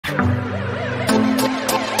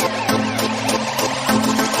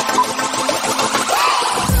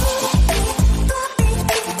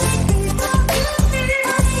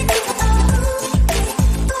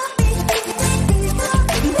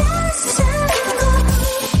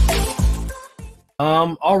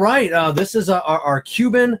All right, this is our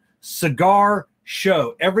Cuban cigar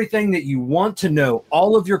show. Everything that you want to know,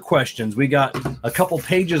 all of your questions. We got a couple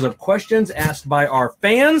pages of questions asked by our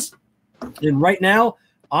fans. And right now,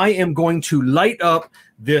 I am going to light up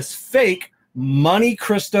this fake Monte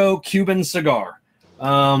Cristo Cuban cigar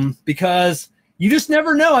because you just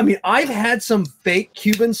never know. I mean, I've had some fake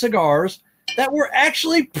Cuban cigars that were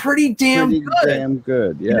actually pretty damn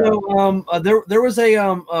good. Yeah. You know, there was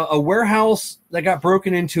a warehouse that got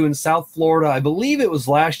broken into in South Florida. I believe it was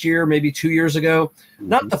last year, maybe 2 years ago.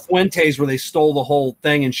 Not the Fuentes where they stole the whole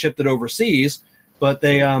thing and shipped it overseas, but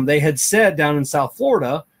they had said down in South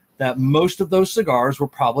Florida that most of those cigars were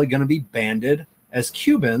probably going to be banded as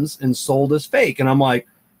Cubans and sold as fake. And I'm like,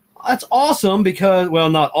 that's awesome because, well,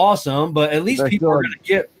 not awesome, but at least people are going to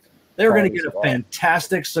get a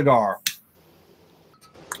fantastic cigar.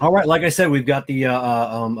 All right, like I said, we've got the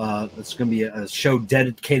it's going to be a show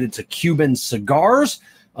dedicated to Cuban cigars.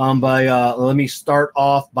 Let me start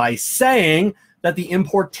off by saying that the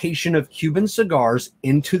importation of Cuban cigars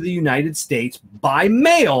into the United States by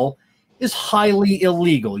mail is highly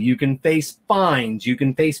illegal. You can face fines, you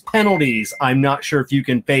can face penalties. I'm not sure if you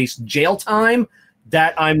can face jail time.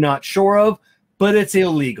 That I'm not sure of, but it's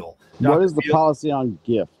illegal. What is the policy on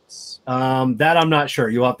gifts? That I'm not sure.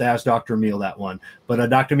 You'll have to ask Dr. Emil that one. But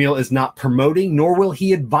Dr. Emil is not promoting, nor will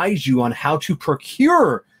he advise you on how to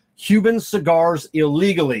procure Cuban cigars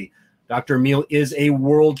illegally. Dr. Emil is a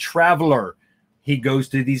world traveler. He goes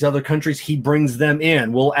to these other countries. He brings them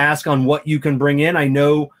in. We'll ask on what you can bring in.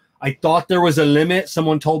 I thought there was a limit.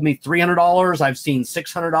 Someone told me $300. I've seen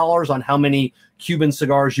 $600 on how many Cuban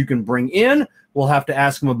cigars you can bring in. We'll have to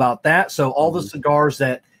ask him about that. So all the cigars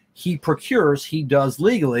that he procures, he does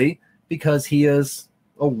legally because he is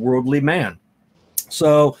a worldly man.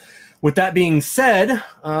 So with that being said,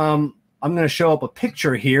 I'm going to show up a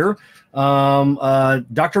picture here.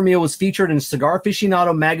 Dr. Emil was featured in Cigar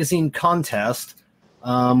Aficionado magazine contest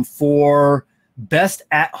for Best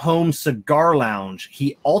at-Home Cigar Lounge.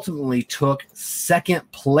 He ultimately took second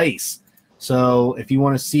place. So if you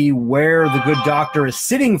want to see where the good doctor is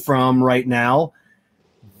sitting from right now,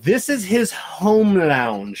 this is his home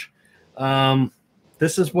lounge.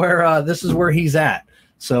 This is where he's at.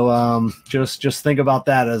 So just think about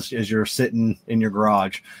that as you're sitting in your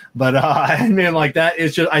garage. But I mean, like that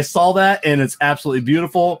is just, I saw that and it's absolutely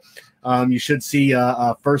beautiful. You should see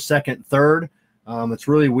first, second, third. It's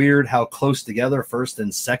really weird how close together first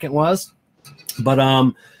and second was. But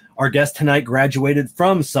our guest tonight graduated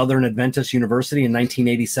from Southern Adventist University in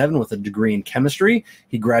 1987 with a degree in chemistry.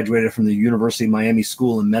 He graduated from the University of Miami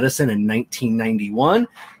School of Medicine in 1991.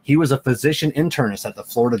 He was a physician internist at the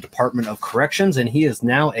Florida Department of Corrections, and he is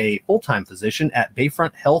now a full-time physician at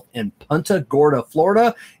Bayfront Health in Punta Gorda,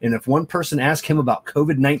 Florida. And if one person asks him about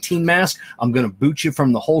COVID-19 masks, I'm going to boot you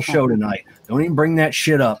from the whole show tonight. Don't even bring that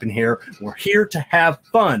shit up in here. We're here to have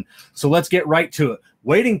fun. So let's get right to it.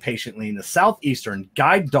 Waiting patiently in the Southeastern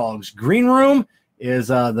Guide Dogs green room is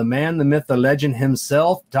the man, the myth, the legend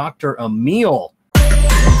himself, Dr. Emil.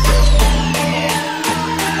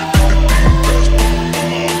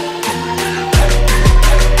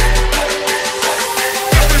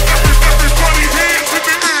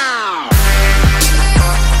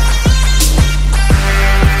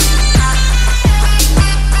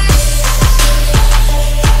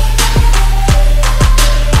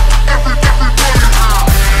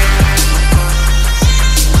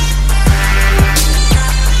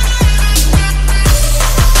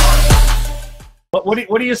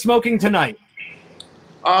 What are you smoking tonight?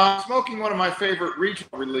 Smoking one of my favorite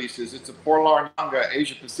regional releases. It's a Por Laranga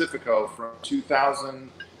Asia Pacifico from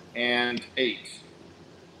 2008.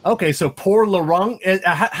 Okay, so Por Laranga.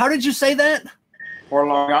 How did you say that? Por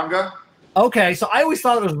Laranga. Okay, so I always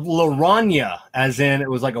thought it was Laranja, as in it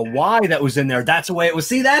was like a Y that was in there. That's the way it was.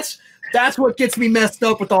 See, that's what gets me messed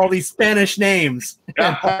up with all these Spanish names.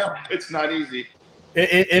 It's not easy.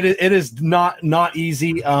 It is not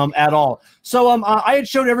easy at all. So I had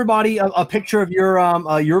showed everybody a picture of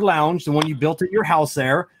your lounge, the one you built at your house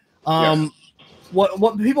there. Yes.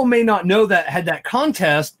 What people may not know that had that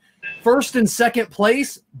contest, first and second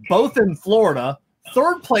place, both in Florida.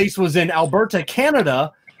 Third place was in Alberta,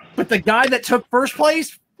 Canada. But the guy that took first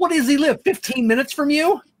place, what does he live? 15 minutes from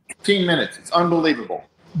you? 15 minutes. It's unbelievable.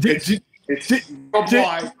 It's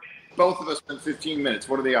worldwide. Both of us in 15 minutes.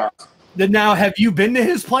 What are the odds? Now, have you been to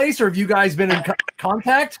his place, or have you guys been in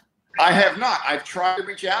contact? I have not. I've tried to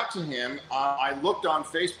reach out to him. I looked on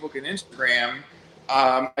Facebook and Instagram.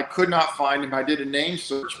 I could not find him. I did a name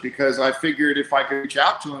search because I figured if I could reach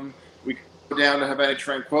out to him, we could go down to Havana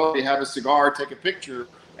Tranquility, have a cigar, take a picture,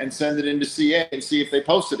 and send it into CA and see if they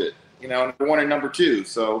posted it. you know, number 1 and number 2.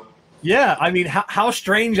 So yeah, I mean, how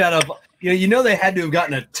strange out of they had to have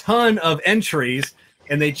gotten a ton of entries,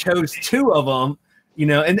 and they chose 2 of them.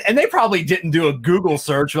 And they probably didn't do a Google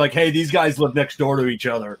search like, hey, these guys live next door to each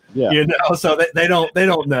other. Yeah. So they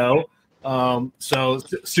don't know. So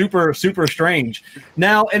super strange.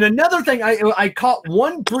 Now, and another thing, I caught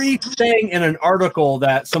one brief thing in an article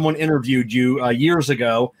that someone interviewed you years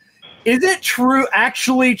ago. Is it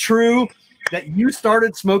actually true that you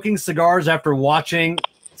started smoking cigars after watching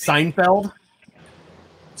Seinfeld?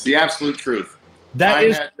 it's the absolute truth.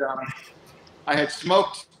 I had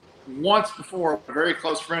smoked once before. A very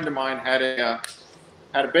close friend of mine had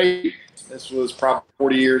a baby. This was probably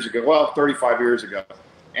 40 years ago. Well, 35 years ago.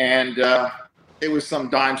 And it was some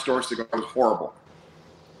dime store cigar. It was horrible.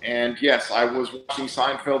 And yes, I was watching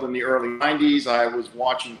Seinfeld in the early 90s. I was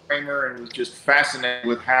watching Kramer and was just fascinated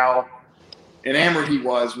with how enamored he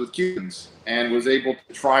was with Cubans, and was able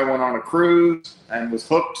to try one on a cruise and was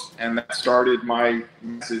hooked. And that started my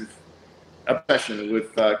massive obsession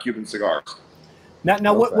with Cuban cigars.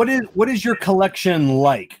 Now, what is your collection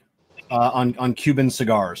like on Cuban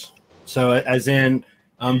cigars? So, as in,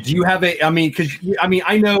 do you have a? I mean, because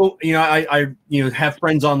I know I have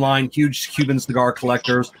friends online, huge Cuban cigar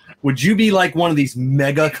collectors. Would you be like one of these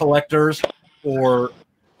mega collectors, or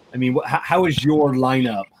I mean, how is your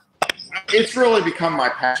lineup? It's really become my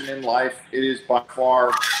passion in life. It is by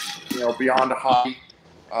far, beyond a hobby.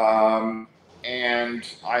 And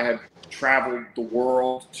I have traveled the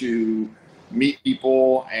world to meet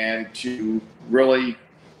people and to really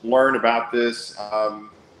learn about this.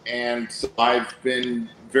 And so I've been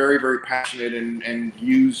very, very passionate and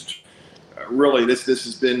used, really, this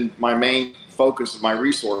has been my main focus of my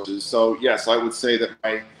resources. So yes, I would say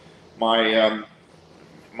that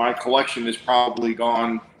my collection has probably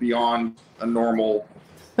gone beyond a normal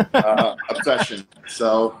obsession.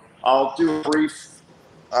 So I'll do a brief,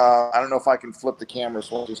 I don't know if I can flip the camera,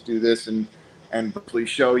 so I'll just do this and please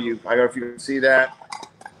show you. I don't know if you can see that.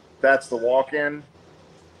 That's the walk-in.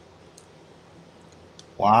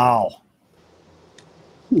 Wow.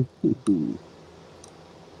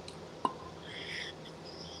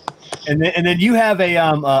 And then you have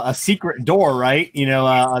a secret door, right?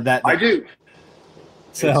 That I do.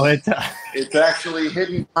 So it's actually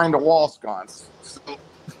hidden behind a wall sconce. So,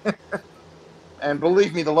 and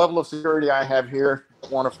believe me, the level of security I have here, I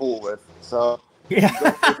don't want to fool with. So yeah,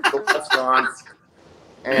 the wall sconce,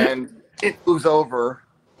 and it moves over,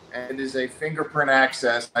 and is a fingerprint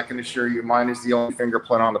access. I can assure you, mine is the only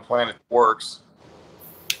fingerprint on the planet that works.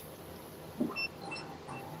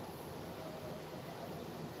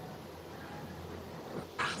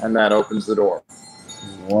 And that opens the door.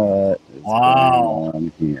 What is going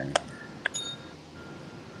on here?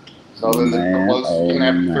 So then the close, you can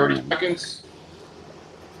have 30 seconds.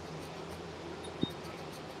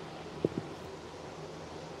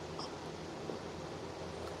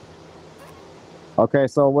 Okay,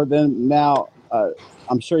 so then now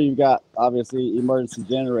I'm sure you've got obviously emergency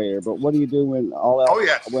generator, but what do you do when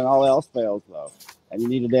all else fails though, and you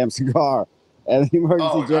need a damn cigar? And the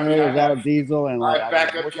emergency generator is out of diesel, and I have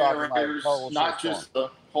backup generators, not just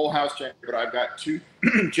the whole house generator, but I've got 2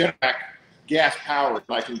 Generac gas powered.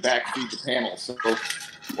 I can backfeed the panel. So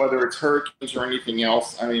whether it's hurricanes or anything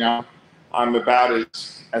else, I mean, I'm about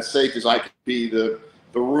as safe as I can be. The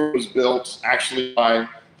room was built actually by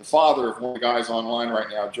the father of one of the guys online right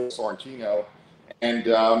now, Joe Sorrentino, and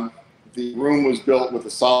the room was built with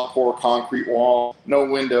a solid core concrete wall, no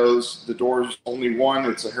windows. The door's only one.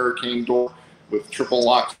 It's a hurricane door with triple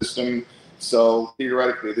lock system. So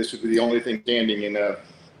theoretically, this would be the only thing standing in a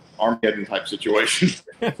Armageddon type situation.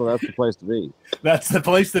 So that's the place to be. That's the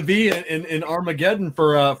place to be in Armageddon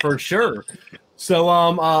for sure.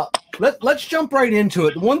 So let's jump right into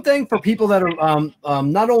it. One thing for people that are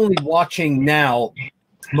not only watching now,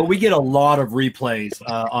 but we get a lot of replays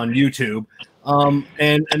on YouTube.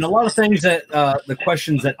 And a lot of things that the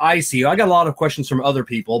questions that I see, I got a lot of questions from other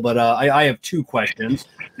people, but I have 2 questions.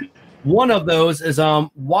 One of those is,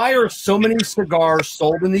 why are so many cigars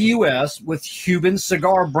sold in the U.S. with Cuban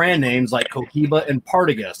cigar brand names like Cohiba and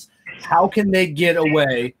Partagas? How can they get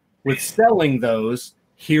away with selling those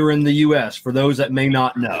here in the U.S. for those that may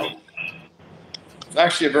not know? It's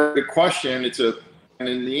actually a very good question.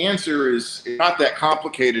 And the answer is not that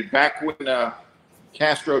complicated. Back when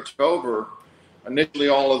Castro took over, initially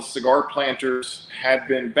all of the cigar planters had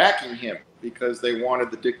been backing him because they wanted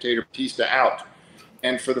the dictator Batista out.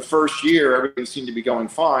 And for the first year, everything seemed to be going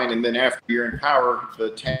fine. And then after a year in power, the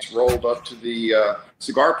tanks rolled up to the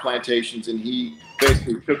cigar plantations, and he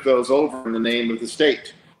basically took those over in the name of the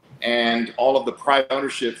state. And all of the private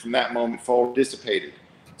ownership from that moment forward dissipated.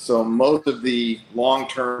 So most of the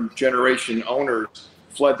long-term generation owners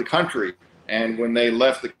fled the country. And when they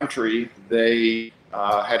left the country, they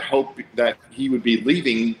had hoped that he would be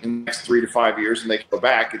leaving in the next 3 to 5 years and they could go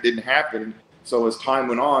back. It didn't happen. So as time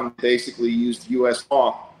went on, they basically used U.S.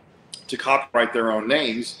 law to copyright their own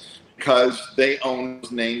names because they owned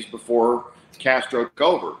those names before Castro took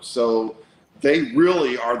over. So they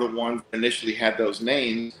really are the ones that initially had those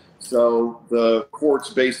names. So the courts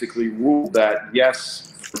basically ruled that, yes,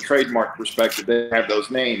 from a trademark perspective, they have those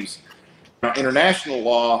names. Now, international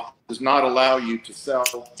law does not allow you to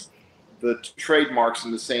sell the trademarks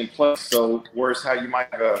in the same place. So whereas how you might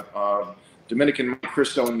have a Dominican Monte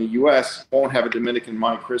Cristo in the U.S. won't have a Dominican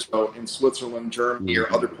Monte Cristo in Switzerland, Germany,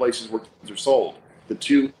 or other places where Cubans are sold. The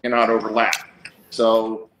two cannot overlap.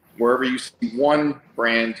 So wherever you see one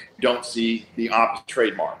brand, you don't see the opposite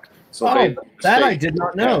trademark. So that I did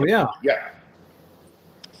not know. Yeah.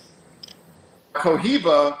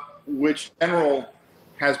 Cohiba, which General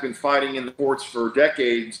has been fighting in the courts for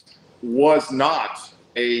decades, was not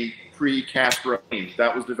a pre-Castro name.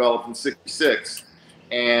 That was developed in '66.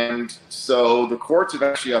 And so the courts have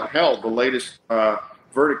actually upheld the latest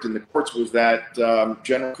verdict in the courts was that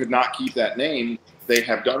General could not keep that name. They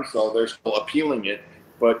have done so. They're still appealing it.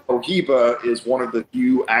 But Cohiba is one of the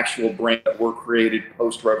few actual brands that were created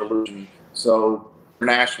post-revolution. So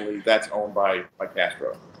internationally, that's owned by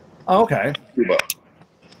Castro. Okay. Cuba.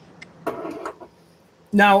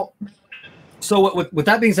 Now, so with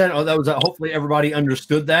that being said, that was hopefully everybody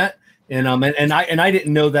understood that, and I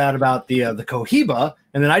didn't know that about the Cohiba,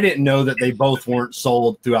 and then I didn't know that they both weren't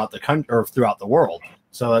sold throughout the country or throughout the world.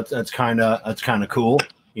 So that's kind of cool.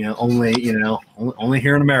 Only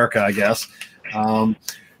here in America, I guess.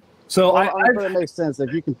 So I think it makes sense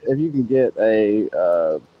if you can get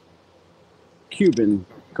a Cuban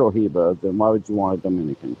Cohiba, then why would you want a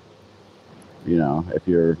Dominican? If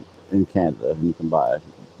you're in Canada and you can buy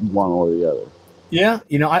one or the other. Yeah,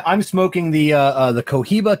 I'm smoking the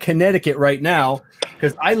Cohiba Connecticut right now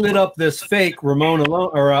because I lit up this fake Ramon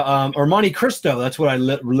alone or Monte Cristo. That's what I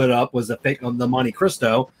lit up was the fake of the Monte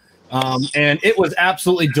Cristo, and it was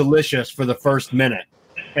absolutely delicious for the first minute,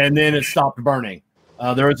 and then it stopped burning.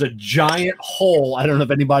 There was a giant hole. I don't know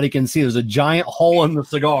if anybody can see. There's a giant hole in the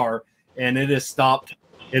cigar, and it has stopped.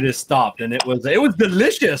 It has stopped, and it was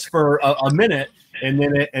delicious for a minute, and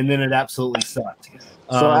then it absolutely sucked.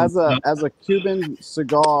 So as a Cuban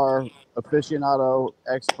cigar aficionado,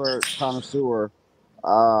 expert, connoisseur,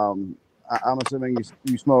 I'm assuming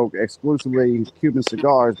you smoke exclusively Cuban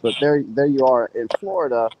cigars, but there you are in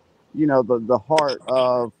Florida, the heart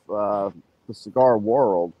of the cigar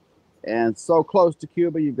world. And so close to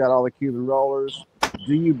Cuba, you've got all the Cuban rollers.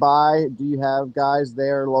 Do you have guys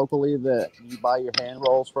there locally that you buy your hand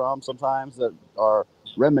rolls from sometimes that are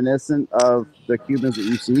reminiscent of the Cubans that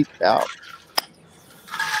you seek out?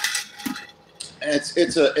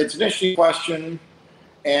 It's an interesting question,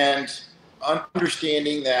 and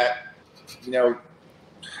understanding that,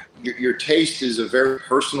 your taste is a very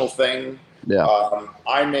personal thing. Yeah.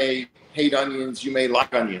 I may hate onions, you may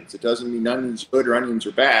like onions. It doesn't mean onions are good or onions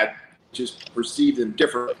are bad. Just perceive them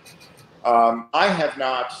differently. I have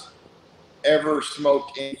not ever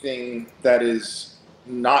smoked anything that has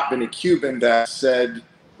not been a Cuban that said,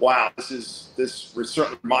 wow, this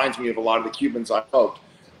certainly reminds me of a lot of the Cubans I smoked.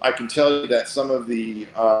 I can tell you that some of the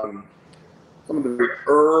very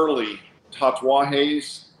early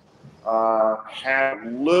Tatuajes had a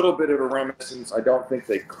little bit of a reminiscence. I don't think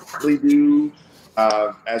they clearly do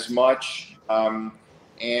as much.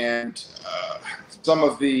 And some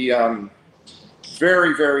of the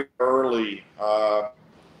very, very early,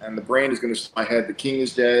 and the brand is going to stick in my head, The King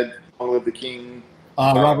is Dead, Long Live the King.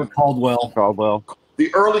 Robert Caldwell.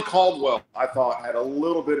 The early Caldwell, I thought, had a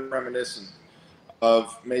little bit of reminiscence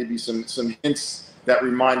of maybe some hints that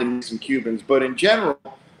reminded me of some Cubans. But in general,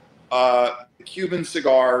 the Cuban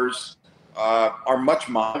cigars are much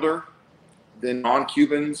milder than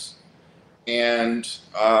non-Cubans. And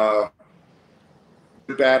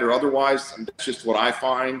bad or otherwise, and that's just what I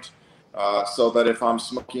find. So that if I'm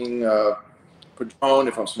smoking Padron,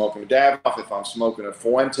 if I'm smoking a Davidoff, if I'm smoking a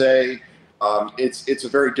Fuente, it's a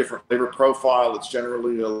very different flavor profile. It's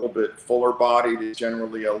generally a little bit fuller bodied. It's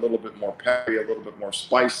generally a little bit more peppery, a little bit more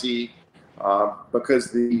spicy,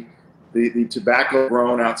 because the tobacco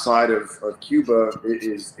grown outside of Cuba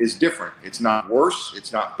is different. It's not worse.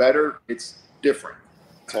 It's not better. It's different.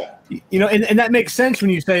 And that makes sense when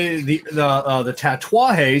you say the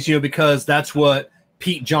Tatuajes, because that's what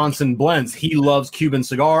Pete Johnson blends. He loves Cuban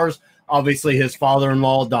cigars. Obviously, his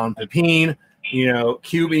father-in-law Don Pepin,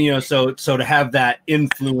 Cuban. So to have that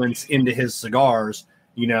influence into his cigars,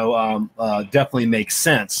 definitely makes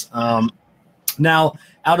sense. Now,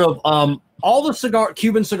 out of all the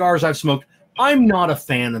Cuban cigars I've smoked, I'm not a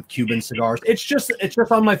fan of Cuban cigars. It's just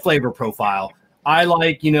on my flavor profile. I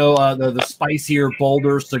like, the spicier,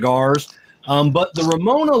 bolder cigars. But the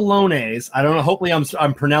Ramon Alones, I don't know, hopefully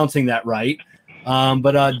I'm pronouncing that right.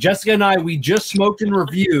 But Jessica and I, we just smoked and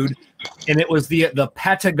reviewed, and it was the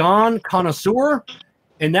Patagon Connoisseur,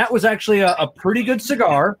 and that was actually a pretty good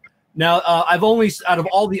cigar. Now, I've only, out of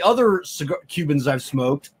all the other Cubans I've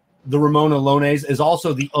smoked, the Ramon Alones is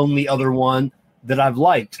also the only other one that I've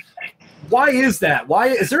liked. Why is that? Why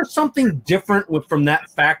is there something different from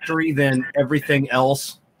that factory than everything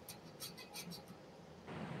else?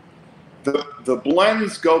 The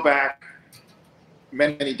blends go back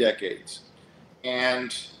many, many decades,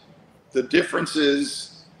 and the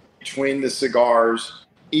differences between the cigars,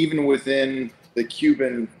 even within the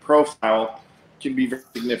Cuban profile, can be very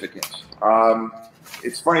significant.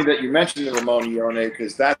 It's funny that you mentioned the Ramon Alones,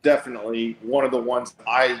 because that's definitely one of the ones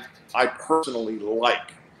I personally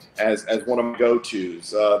like as one of my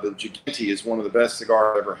go-tos. The Gigante is one of the best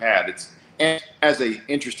cigars I've ever had. And as an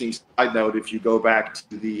interesting side note, if you go back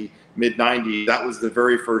to the mid-90s, that was the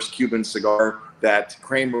very first Cuban cigar that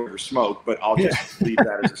Kramer smoked, but I'll just leave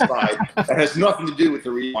that as a side. That has nothing to do with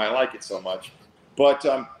the reason why I like it so much. But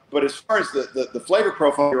as far as the flavor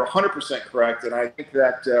profile, you're 100% correct, and I think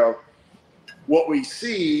that what we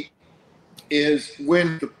see is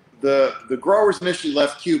when the growers initially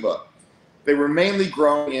left Cuba, they were mainly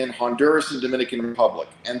grown in Honduras and Dominican Republic,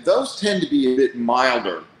 and those tend to be a bit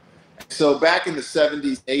milder. So back in the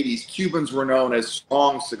 70s, 80s, Cubans were known as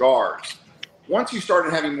strong cigars. Once you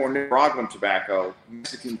started having more Nicaraguan tobacco,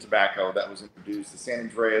 Mexican tobacco that was introduced, the San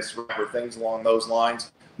Andreas wrapper, things along those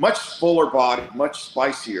lines, much fuller body, much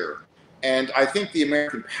spicier. And I think the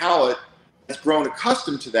American palate has grown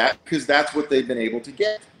accustomed to that because that's what they've been able to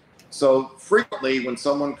get. So frequently when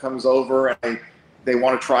someone comes over and they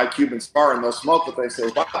want to try Cuban cigar and they'll smoke it, they say,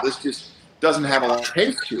 wow, this just doesn't have a lot of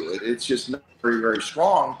taste to it. It's just not very, very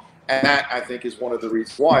strong. And that, I think, is one of the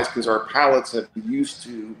reasons why, is because our palates have been used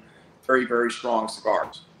to very, very strong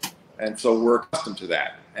cigars. And so we're accustomed to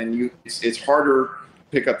that. And it's harder to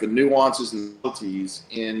pick up the nuances and subtleties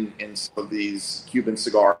in some of these Cuban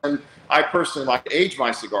cigars. And I personally like to age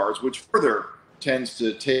my cigars, which further tends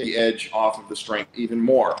to take the edge off of the strength even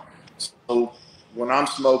more. So when I'm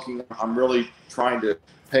smoking, I'm really trying to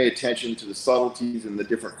pay attention to the subtleties and the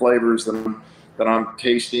different flavors that I'm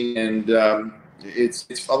tasting, and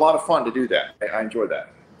it's a lot of fun to do that. I enjoy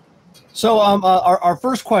that. So our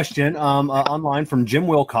first question online from Jim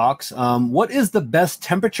Wilcox, what is the best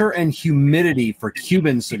temperature and humidity for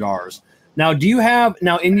Cuban cigars? Now, do you have,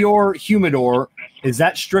 in your humidor, is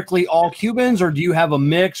that strictly all Cubans, or do you have a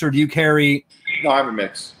mix, or do you carry? No, I have a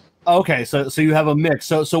mix. Okay, so you have a mix.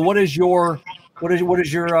 So what is your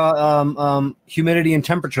humidity and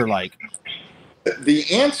temperature like?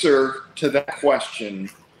 The answer to that question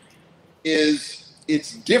is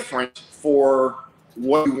it's different for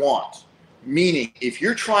what you want. Meaning, if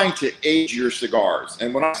you're trying to age your cigars,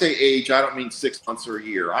 and when I say age, I don't mean 6 months or a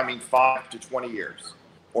year. I mean 5 to 20 years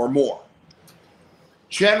or more.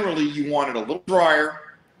 Generally, you want it a little drier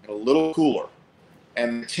and a little cooler,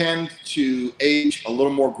 and tend to age a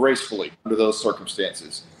little more gracefully under those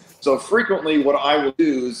circumstances. So frequently what I will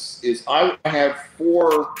do is I have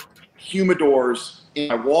 4 humidors in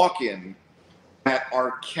my walk-in that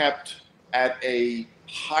are kept at a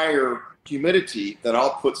higher humidity that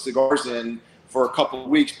I'll put cigars in for a couple of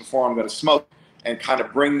weeks before I'm going to smoke, and kind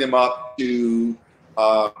of bring them up to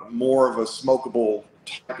more of a smokable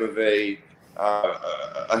type of a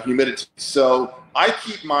humidity. So I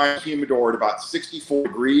keep my humidor at about 64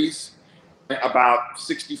 degrees, about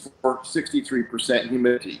 63%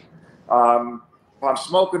 humidity. If I'm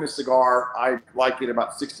smoking a cigar, I like it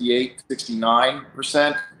about 68,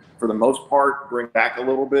 69% for the most part, bring back a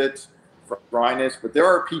little bit from dryness. But there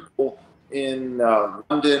are people in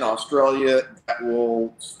London, Australia, that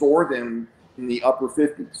will store them in the upper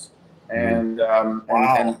 50s. And, wow.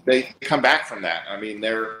 and they come back from that. I mean,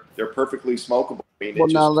 they're perfectly smokable. I mean, well,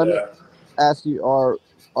 now let me ask you: Are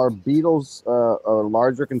beetles a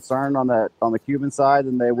larger concern on the Cuban side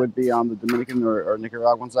than they would be on the Dominican or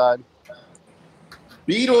Nicaraguan side?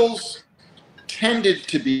 Beetles tended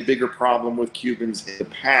to be a bigger problem with Cubans in the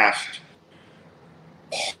past,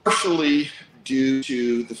 partially due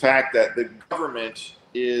to the fact that the government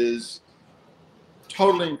is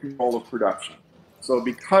totally in control of production. So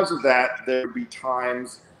because of that, there would be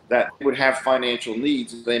times that they would have financial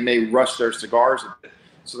needs. They may rush their cigars a bit,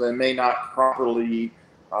 so they may not properly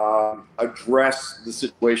address the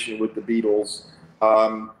situation with the beetles.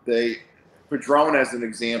 Padron as an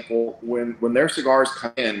example, when their cigars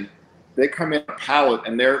come in, they come in a pallet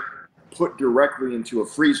and they're put directly into a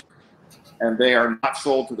freezer, and they are not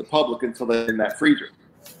sold to the public until they're in that freezer.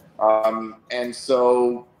 And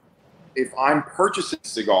so if I'm purchasing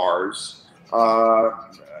cigars,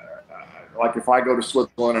 like if I go to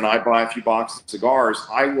Switzerland and I buy a few boxes of cigars,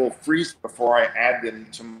 I will freeze before I add them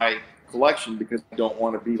to my collection because I don't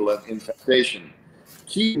want to be left infestation.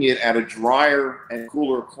 Keeping it at a drier and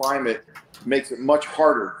cooler climate makes it much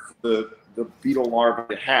harder for the beetle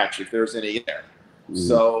larvae to hatch if there's any in there.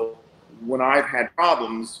 So when I've had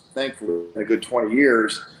problems, thankfully, in a good 20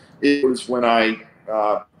 years, it was when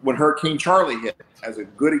when Hurricane Charlie hit, as a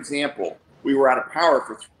good example. We were out of power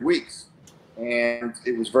for 3 weeks, and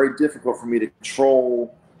it was very difficult for me to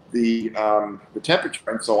control the temperature,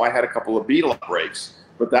 and so I had a couple of beetle outbreaks,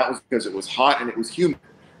 but that was because it was hot and it was humid,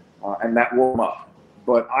 and that wore them up.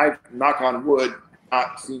 But I've, knock on wood,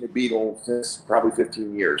 not seen a beetle since probably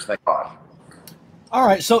 15 years, thank God. All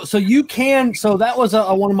right, so you can. So that was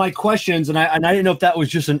one of my questions, and I didn't know if that was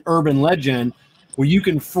just an urban legend, where you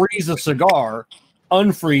can freeze a cigar,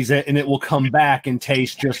 unfreeze it, and it will come back and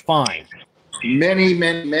taste just fine.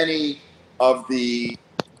 Many of the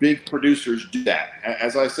big producers do that.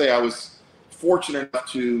 As I say, I was fortunate enough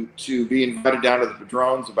to be invited down to the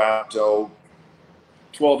Padrones about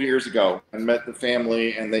 12 years ago, and met the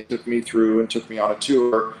family, and they took me through and took me on a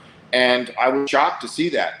tour. And I was shocked to see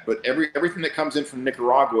that. But everything that comes in from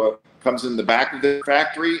Nicaragua comes in the back of the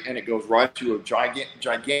factory, and it goes right to a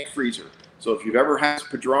gigantic freezer. So if you've ever had a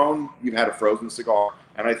Padron, you've had a frozen cigar.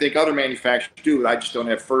 And I think other manufacturers do, but I just don't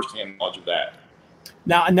have firsthand knowledge of that.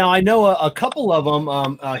 Now I know a couple of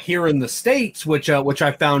them here in the States, which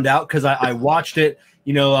I found out because I watched it.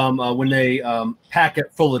 You know, when they pack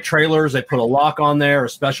it full of trailers, they put a lock on there, a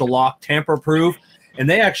special lock, tamper-proof, and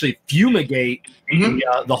they actually fumigate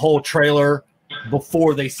the whole trailer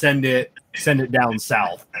before they send it down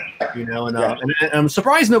south. You know, and I'm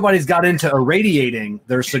surprised nobody's got into irradiating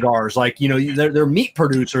their cigars. Like, you know, they're meat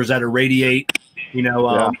producers that irradiate, you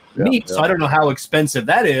know, meat. So I don't know how expensive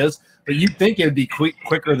that is, but you'd think it would be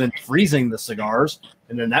quicker than freezing the cigars,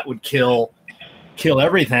 and then that would kill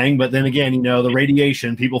everything. But then again, you know, the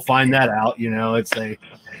radiation, people find that out, you know, they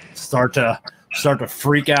start to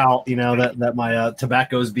freak out, you know, that my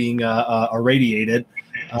tobacco is being irradiated.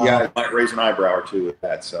 Yeah, I might raise an eyebrow or two with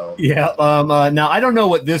that. So yeah. Now I don't know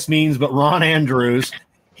what this means, but Ron Andrews,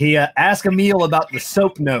 he asked Emil about the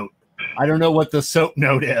soap note. I don't know what the soap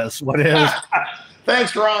note is. What is?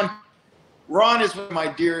 Thanks, Ron. Ron is one of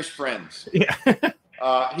my dearest friends. Yeah.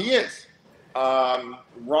 He is.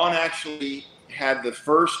 Ron actually had the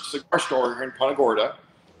first cigar store here in Punta Gorda,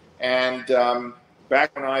 and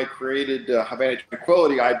back when I created Havana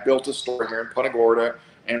Tranquility, I built a store here in Punta Gorda,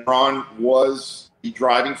 and Ron was the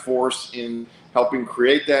driving force in helping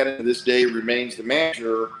create that, and to this day remains the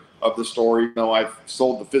manager of the store, even though I've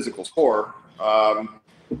sold the physical store.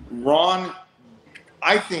 Ron,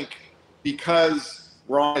 I think because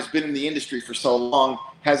Ron has been in the industry for so long,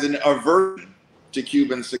 has an aversion to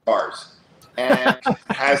Cuban cigars, and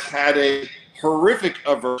has had a horrific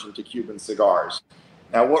aversion to Cuban cigars.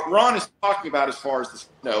 Now, what Ron is talking about as far as this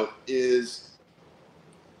note is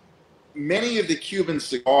many of the Cuban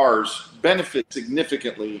cigars benefit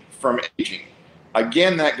significantly from aging.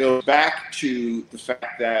 Again, that goes back to the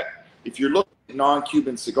fact that if you're looking at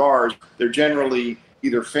non-Cuban cigars, they're generally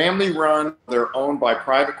either family-run, or they're owned by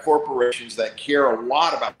private corporations that care a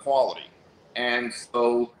lot about quality. And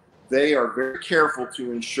so they are very careful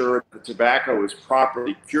to ensure that the tobacco is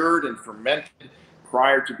properly cured and fermented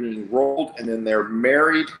prior to being rolled, and then they're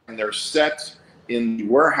married and they're set in the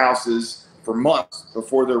warehouses for months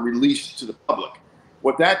before they're released to the public.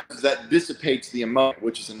 What that does is that dissipates the ammonia,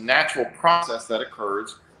 which is a natural process that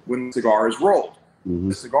occurs when the cigar is rolled. When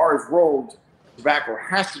the cigar is rolled, tobacco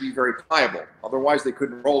has to be very pliable. Otherwise, they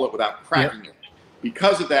couldn't roll it without cracking it.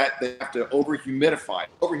 Because of that, they have to over-humidify it.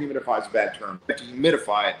 Over-humidify is a bad term. They have to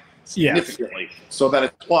humidify it significantly so that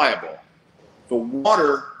it's pliable. The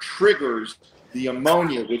water triggers the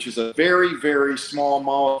ammonia, which is a very, very small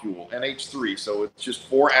molecule, NH3, so it's just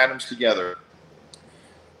 4 atoms together,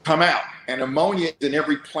 come out. And ammonia is in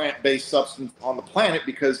every plant-based substance on the planet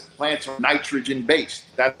because plants are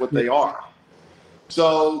nitrogen-based. That's what they are.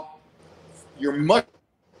 So your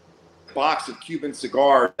box of Cuban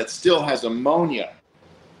cigar that still has ammonia,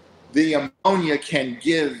 the ammonia can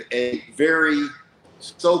give a very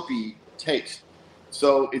soapy taste.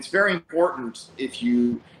 So it's very important if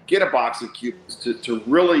you get a box of Cubans to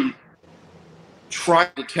really try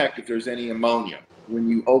to detect if there's any ammonia when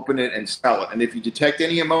you open it and smell it. And if you detect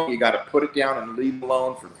any ammonia, you got to put it down and leave it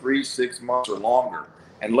alone for 3, 6 months or longer.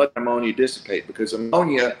 and let ammonia dissipate, because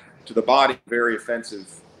ammonia to the body is very offensive.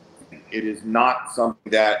 It is not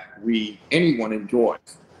something that anyone enjoys.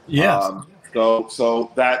 Yes.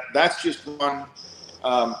 So that's just one,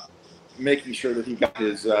 making sure that he got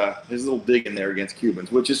his little dig in there against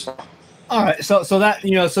Cubans, which is fine. All right, so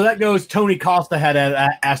that goes. Tony Costa had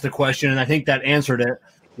asked a question, and I think that answered it.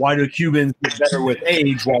 Why do Cubans get better with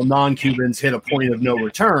age while non-Cubans hit a point of no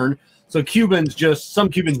return? So some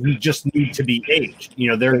Cubans just need to be aged.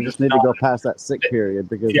 They just need to go past that sick period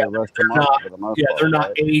because they're not, for the most part, they're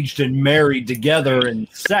not aged and married together and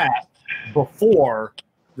sat before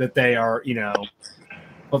that they are,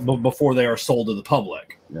 before they are sold to the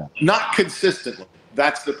public. Yeah. Not consistently.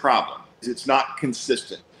 That's the problem. It's not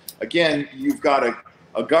consistent. Again, you've got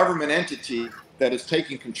a government entity that is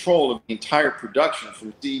taking control of the entire production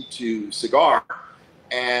from seed to cigar,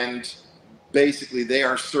 and basically they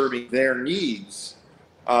are serving their needs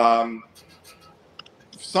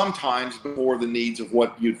sometimes before the needs of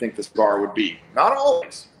what you'd think the cigar would be. Not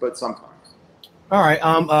always, but sometimes. All right.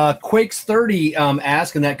 Quakes30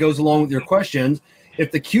 asked, and that goes along with your questions,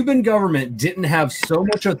 if the Cuban government didn't have so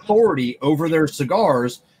much authority over their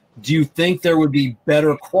cigars, do you think there would be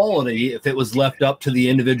better quality if it was left up to the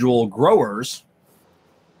individual growers?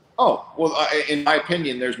 Oh, well, in my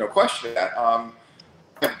opinion, there's no question of that.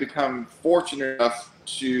 I've become fortunate enough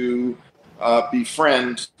to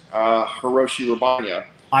befriend Hiroshi Rabanya.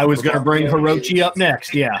 I was going to bring Hiroshi up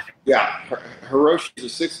next, yeah. Yeah, Hiroshi is a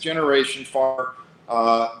sixth-generation farmer.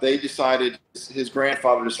 His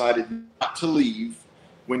grandfather decided not to leave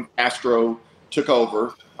when Castro took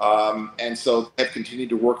over. And so they've continued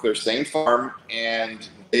to work their same farm, and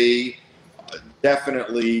they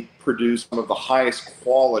definitely produce some of the highest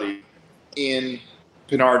quality in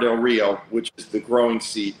Pinar del Rio, which is the growing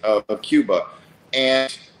seat of Cuba.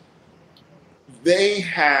 And they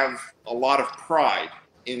have a lot of pride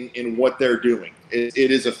in what they're doing.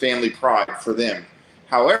 It is a family pride for them.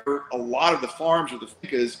 However, a lot of the farms or the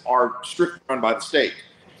fincas are strictly run by the state.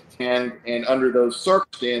 And under those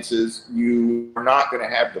circumstances, you are not going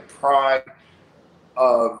to have the pride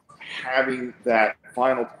of having that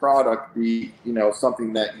final product be,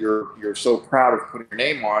 something that you're so proud of putting your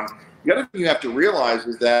name on. The other thing you have to realize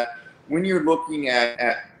is that when you're looking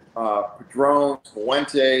at Padrones,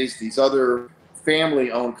 Fuentes, these other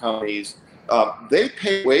family-owned companies, they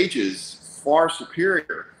pay wages far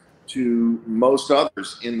superior to most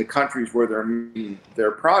others in the countries where they're making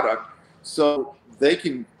their product. So they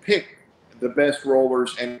can pick the best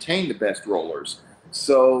rollers and obtain the best rollers.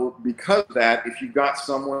 So because of that, if you've got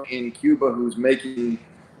someone in Cuba who's making,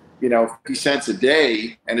 50 cents a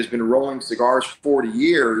day and has been rolling cigars for 40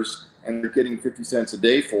 years and they're getting 50 cents a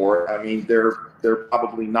day for it, I mean, they're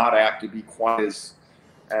probably not apt to be quite as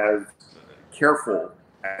careful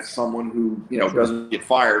as someone who, doesn't get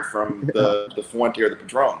fired from the Fuente or the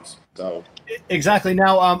Padrones. So exactly.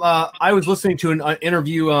 Now, I was listening to an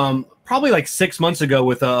interview probably like 6 months ago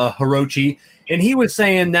with Hiroshi, and he was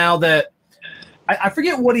saying now that I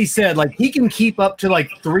forget what he said. Like he can keep up to like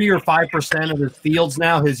 3 or 5% of his fields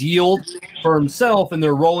now, his yield for himself, and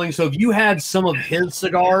they're rolling. So if you had some of his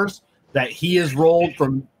cigars that he has rolled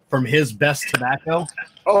from his best tobacco,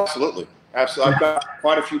 oh, absolutely. I've got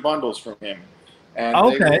quite a few bundles from him. And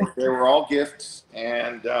they were all gifts,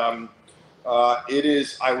 and it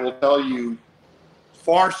is, I will tell you,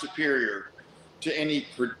 far superior to any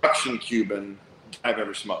production Cuban I've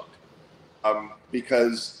ever smoked,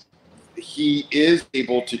 because he is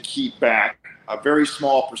able to keep back a very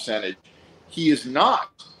small percentage. He is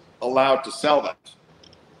not allowed to sell that.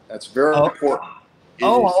 That's very important. It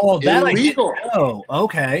is that illegal. Oh,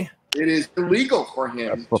 okay. It is illegal for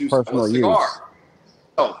him to sell a cigar.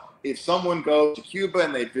 So if someone goes to Cuba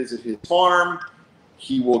and they visit his farm,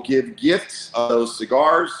 he will give gifts of those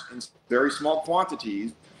cigars in very small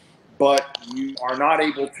quantities, but you are not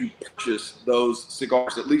able to purchase those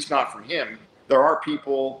cigars, at least not from him. There are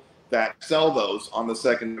people that sell those on the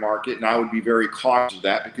second market, and I would be very cautious of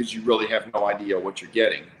that because you really have no idea what you're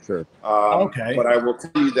getting. Sure. Okay. But I will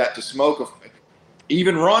tell you that to smoke,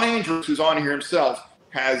 even Ron Andrews, who's on here himself,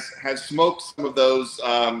 has smoked some of those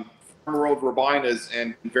World Robinas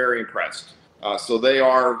and been very impressed. So they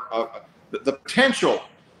are the potential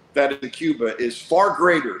that is in Cuba is far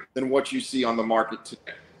greater than what you see on the market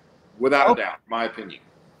today, without a doubt, in my opinion.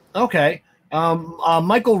 Okay.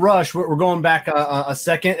 Michael Rush, we're going back a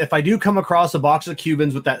second. If I do come across a box of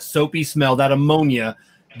Cubans with that soapy smell, that ammonia,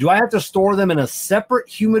 do I have to store them in a separate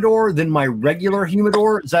humidor than my regular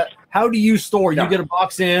humidor? Is that how do you store? No. You get a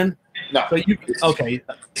box in? No. So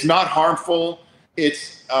it's not harmful.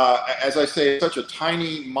 It's as I say, it's such a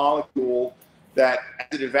tiny molecule that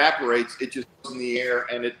as it evaporates, it just goes in the air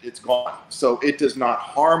and it's gone. So it does not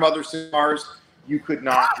harm other cigars. You could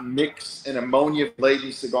not mix an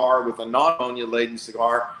ammonia-laden cigar with a non-ammonia-laden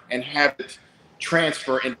cigar and have it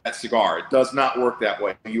transfer into that cigar. It does not work that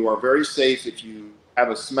way. You are very safe if you have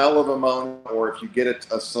a smell of ammonia or if you get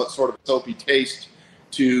a sort of soapy taste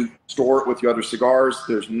to store it with your other cigars.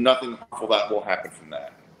 There's nothing harmful that will happen from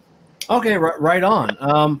that. Okay, right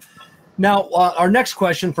on. Now, our next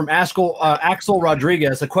question from Axel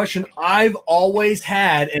Rodriguez, a question I've always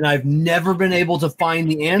had and I've never been able to find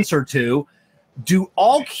the answer to. Do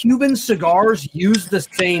all Cuban cigars use the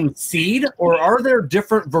same seed, or are there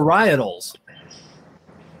different varietals?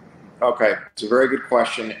 Okay, it's a very good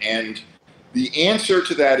question. And the answer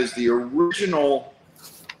to that is the original,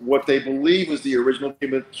 what they believe was the original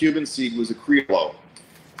Cuban seed was a Criollo.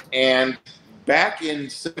 And back in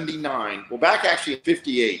 79, well, back actually in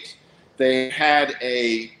 58, they had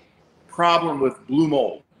a problem with blue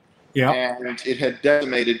mold. Yeah. And it had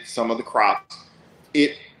decimated some of the crops.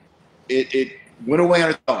 It went away on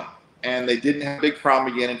its own, and they didn't have a big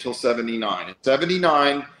problem again until 79. In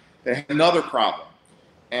 79, they had another problem,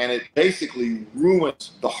 and it basically ruined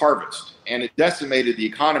the harvest, and it decimated the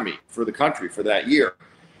economy for the country for that year.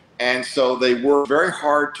 And so they worked very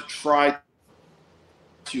hard to try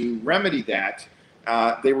to remedy that.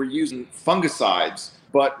 They were using fungicides,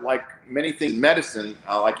 but like many things in medicine,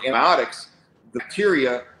 like antibiotics, the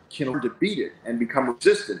bacteria can learn to beat it and become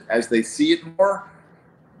resistant. As they see it more,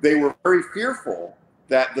 they were very fearful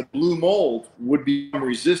that the blue mold would become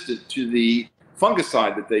resistant to the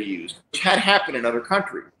fungicide that they used, which had happened in other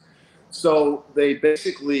countries. So they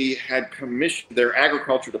basically had commissioned their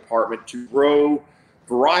agriculture department to grow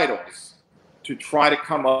varietals to try to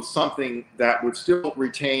come up with something that would still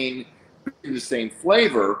retain the same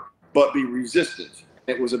flavor, but be resistant.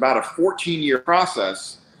 It was about a 14-year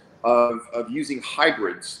process of using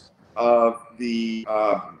hybrids of the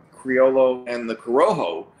Criollo and the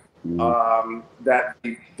Corojo, that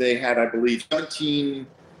they had, I believe, 17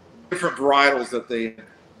 different varietals that they had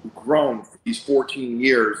grown for these 14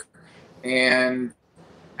 years. And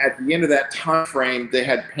at the end of that time frame, they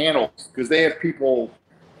had panels, because they have people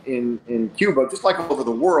in Cuba, just like all over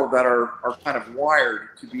the world, that are kind of wired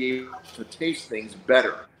to be able to taste things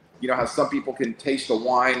better. You know how some people can taste a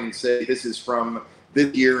wine and say, this is from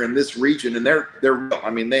this year in this region, and they're real.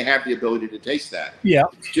 I mean, they have the ability to taste that. Yeah.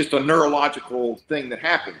 It's just a neurological thing that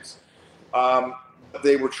happens.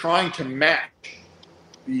 They were trying to match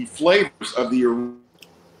the flavors of the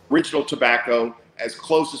original tobacco as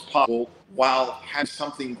close as possible while having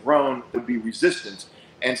something grown that would be resistant.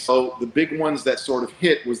 And so the big ones that sort of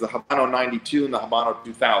hit was the Habano 92 and the Habano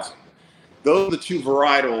 2000. Those are the two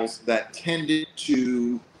varietals that tended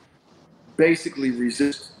to basically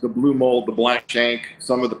resist the blue mold, the black shank,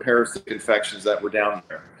 some of the parasitic infections that were down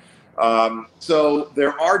there. So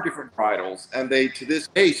there are different varietals, and they, to this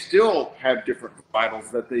day, still have different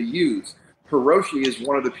varietals that they use. Hiroshi is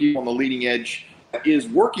one of the people on the leading edge that is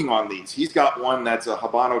working on these. He's got one that's a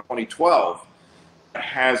Habano 2012 that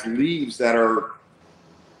has leaves that are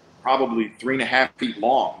probably 3.5 feet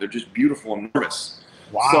long. They're just beautiful and enormous.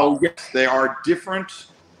 Wow. So yes, they are different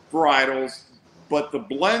varietals, but the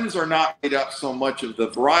blends are not made up so much of the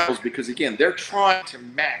varietals because, again, they're trying to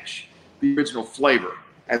match the original flavor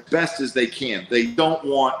as best as they can. They don't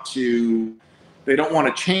want to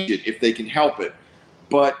change it if they can help it.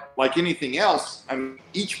 But like anything else, I mean,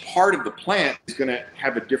 each part of the plant is going to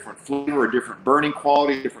have a different flavor, a different burning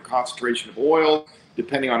quality, a different concentration of oil,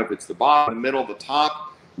 depending on if it's the bottom, the middle, the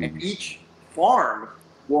top. And each farm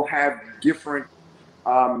will have different,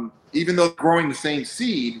 even though growing the same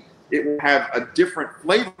seed, it will have a different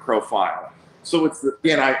flavor profile. So it's,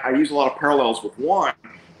 again, I use a lot of parallels with wine,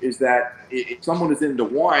 is that if someone is into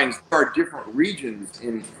wines, there are different regions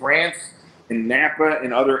in France, in Napa,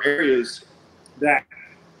 and other areas that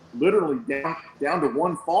literally down to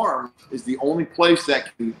one farm is the only place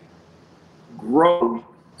that can grow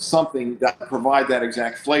something that provide that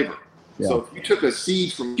exact flavor. Yeah. So if you took a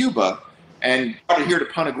seed from Cuba and brought it here to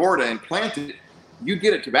Punta Gorda and planted it, you'd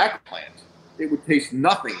get a tobacco plant. It would taste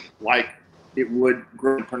nothing like it would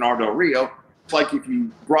grow in Pinar del Rio. It's like if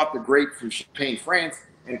you brought the grape from Champagne, France,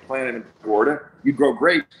 and planted it in Punta Gorda, you'd grow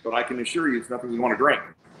grapes, but I can assure you it's nothing you want to drink.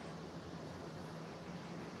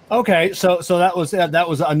 Okay, so that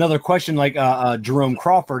was another question like Jerome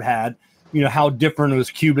Crawford had. You know, how different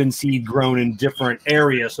was Cuban seed grown in different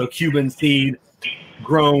areas? So Cuban seed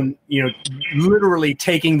grown, you know, literally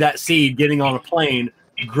taking that seed, getting on a plane,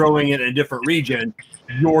 growing it in a different region,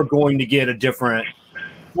 you're going to get a different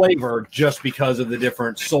flavor just because of the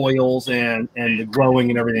different soils and the growing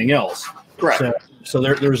and everything else. Correct. So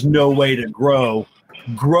there's no way to grow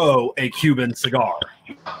a Cuban cigar.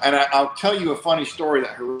 And I'll tell you a funny story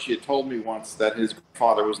that Hiroshi had told me once, that his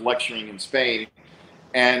father was lecturing in Spain,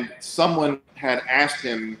 and someone had asked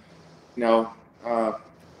him, Don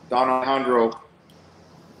Alejandro,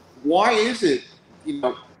 why is it,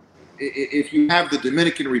 if you have the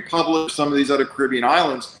Dominican Republic, some of these other Caribbean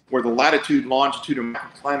islands where the latitude, longitude, and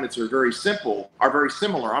climates are very similar,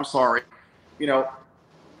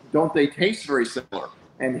 don't they taste very similar?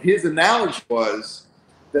 And his analogy was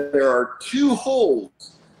that there are two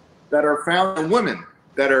holes that are found in women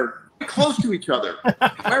that are close to each other.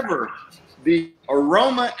 However, the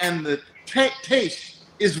aroma and the taste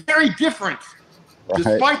is very different,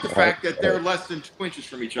 despite the fact that they're less than 2 inches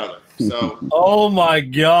from each other. So, oh my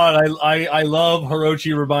God, I love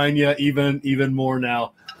Hiroshi Rabanya even more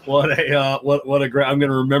now. What a great! I'm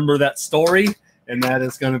going to remember that story, and that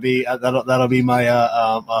is going to be that'll be my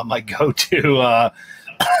my go-to.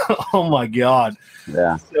 Oh my God!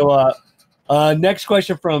 Yeah. So, next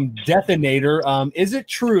question from Detonator: is it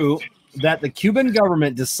true that the Cuban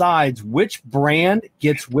government decides which brand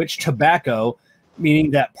gets which tobacco?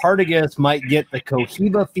 Meaning that Partagas might get the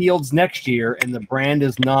Cohiba fields next year, and the brand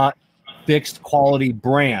is not fixed quality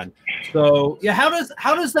brand. So yeah, how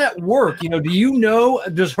does that work? Do you know?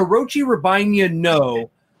 Does Hiroshi Rabanya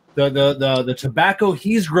know the tobacco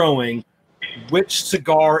he's growing, which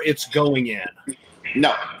cigar it's going in?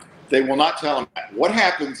 No, they will not tell him that. What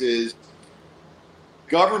happens is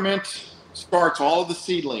government starts all of the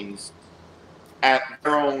seedlings at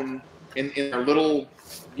their own in their little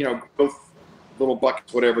growth little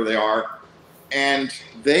buckets, whatever they are, and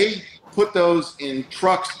they put those in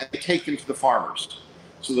trucks and they take them to the farmers.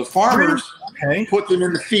 So the farmers put them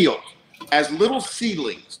in the field as little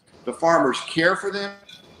seedlings. The farmers care for them.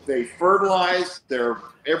 They fertilize.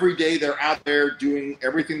 Every day they're out there doing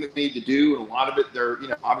everything that they need to do, and a lot of it they're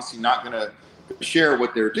obviously not going to share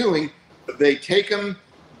what they're doing. But they take them,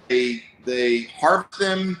 they harvest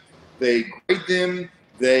them, they grade them,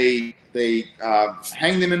 they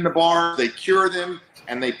hang them in the barn, they cure them,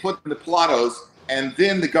 and they put them in the palatos, and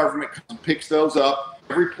then the government comes and picks those up.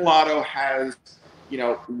 Every palato has,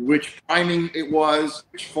 which priming it was,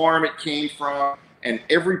 which farm it came from, and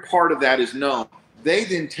every part of that is known. They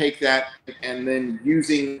then take that and then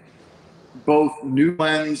using both new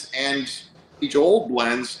blends and age-old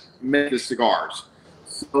blends make the cigars.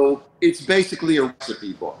 So it's basically a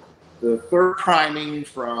recipe book. The third priming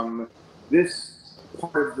from this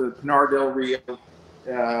part of the Pinar del Rio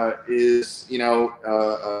is,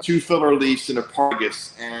 2 filler leaves and a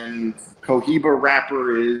Partagas, and Cohiba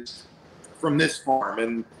wrapper is from this farm,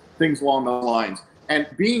 and things along those lines. And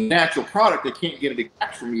being a natural product, they can't get it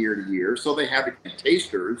exact from year to year, so they have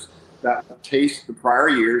tasters that taste the prior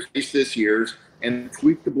years, taste this year's, and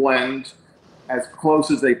tweak the blend as close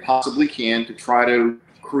as they possibly can to try to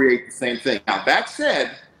create the same thing. Now, that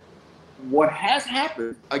said, what has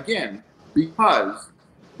happened, again, because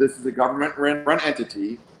this is a government-run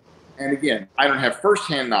entity, and again, I don't have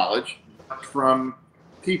firsthand knowledge, but from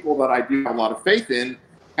people that I do have a lot of faith in,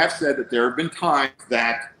 have said that there have been times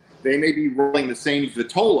that they may be rolling the same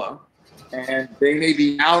Vitola, and they may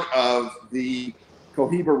be out of the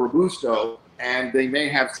Cohiba Robusto, and they may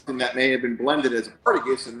have something that may have been blended as a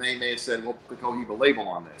Partagas, and they may have said, well, put the Cohiba label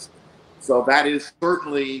on this. So that is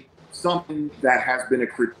certainly something that has been a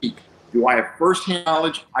critique. Do I have firsthand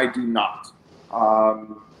knowledge? I do not.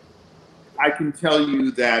 I can tell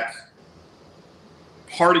you that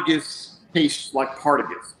Partagas tastes like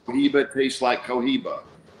Partagas. Cohiba tastes like Cohiba.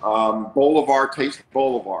 Bolivar tastes like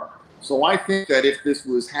Bolivar. So I think that if this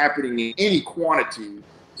was happening in any quantity,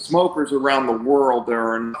 smokers around the world, there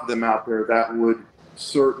are enough of them out there that would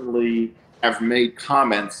certainly have made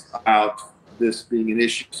comments about this being an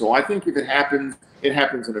issue. So I think if it happens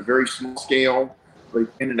on a very small scale. But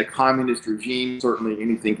in a communist regime, certainly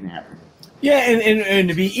anything can happen. Yeah, and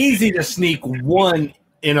it'd be easy to sneak one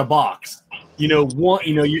in a box.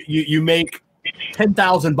 You make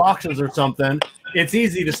 10,000 boxes or something. It's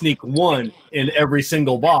easy to sneak one in every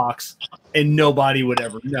single box, and nobody would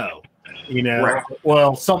ever know. Right.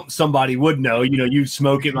 Well, somebody would know. You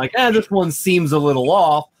smoke it like, this one seems a little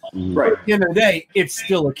off. Right. At the end of the day, it's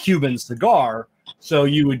still a Cuban cigar. So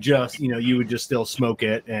you would just still smoke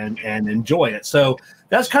it and enjoy it. So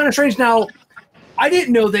that's kind of strange. Now, I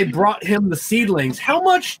didn't know they brought him the seedlings. How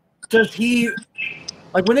much does he,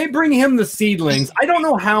 like when they bring him the seedlings, I don't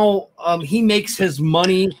know how he makes his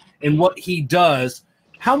money and what he does.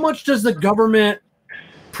 How much does the government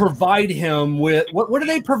provide him with? What do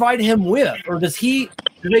they provide him with? Or do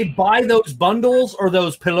they buy those bundles or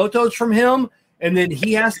those pilotos from him? And then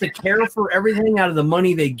he has to care for everything out of the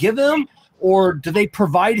money they give him? or do they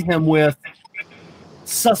provide him with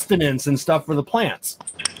sustenance and stuff for the plants?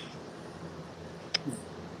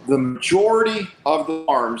 The majority of the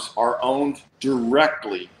farms are owned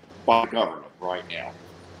directly by the government right now.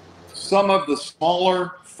 Some of the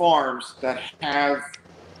smaller farms that have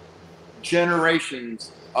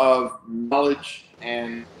generations of knowledge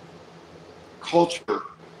and culture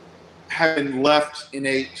have been left in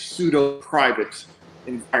a pseudo-private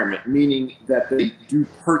environment, meaning that they do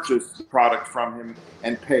purchase the product from him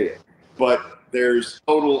and pay it. But there's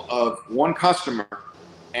a total of one customer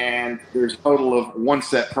and there's a total of one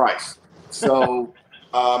set price. So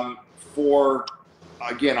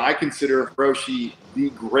again, I consider Hiroshi the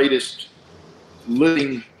greatest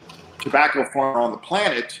living tobacco farmer on the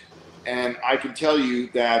planet. And I can tell you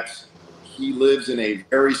that he lives in a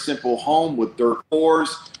very simple home with dirt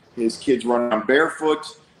floors. His kids run around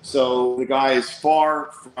barefoot. So the guy is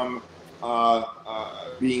far from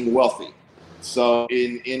being wealthy. So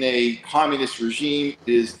in a communist regime,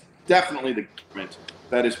 it is definitely the government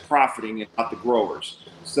that is profiting and not the growers.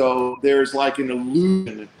 So there's like an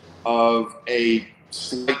illusion of a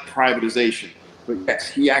slight privatization. But yes,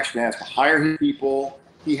 he actually has to hire his people.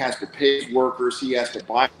 He has to pay his workers. He has to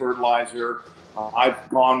buy fertilizer. I've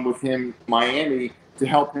gone with him to Miami to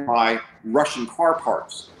help him buy Russian car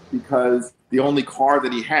parts, because the only car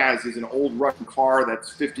that he has is an old Russian car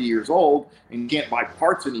that's 50 years old and can't buy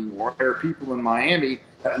parts anymore. There are people in Miami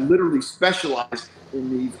that literally specialize in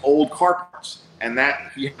these old car parts, and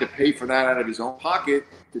that he had to pay for that out of his own pocket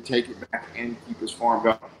to take it back and keep his farm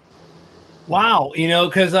going. Wow, you know,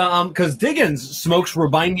 because Diggins smokes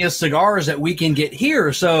Robinia cigars that we can get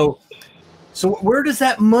here. So where does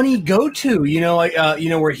that money go to? You know,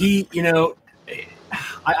 where he,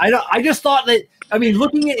 I just thought that. I mean,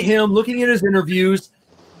 looking at him, looking at his interviews,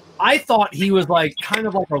 I thought he was like kind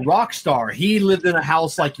of like a rock star. He lived in a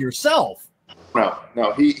house like yourself.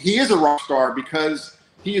 No, he is a rock star because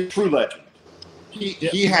he is a true legend.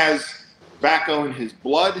 He has tobacco in his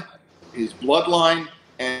blood, his bloodline,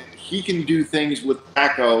 and he can do things with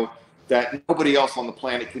tobacco that nobody else on the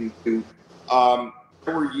planet can do.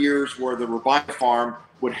 There were years where the Robinia farm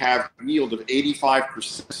would have a yield of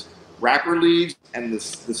 85% wrapper leaves, and the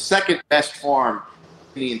second best farm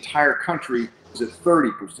in the entire country was at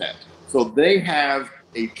 30%. So they have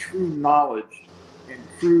a true knowledge and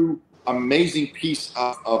true amazing piece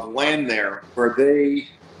of land there where they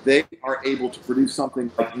are able to produce something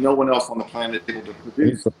like no one else on the planet is able to produce.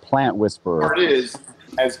 He's a plant whisperer. Part is,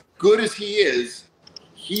 as good as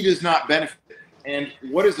he does not benefit. And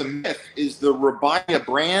what is a myth is the Robinia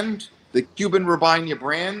brand, the Cuban Robinia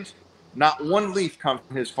brand, not one leaf comes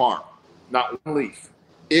from his farm. Not one leaf.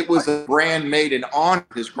 It was a brand made in honor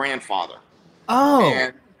of his grandfather. Oh,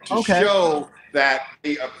 and to show that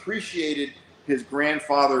they appreciated his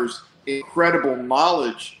grandfather's incredible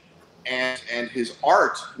knowledge and his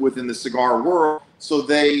art within the cigar world, so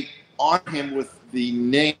they honor him with the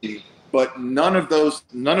name. But none of those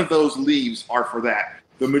leaves are for that.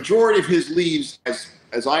 The majority of his leaves,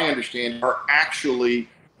 as I understand, are actually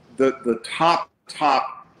the top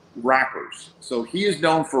wrappers. So he is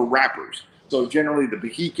known for wrappers. So generally the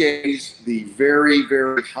Bajiques, the very,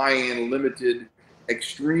 very high-end, limited,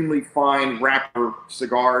 extremely fine wrapper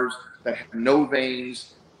cigars that have no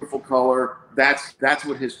veins, beautiful color, that's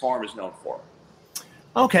what his farm is known for.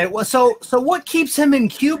 Okay, well, so what keeps him in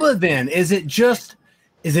Cuba then? Is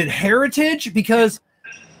it heritage? Because,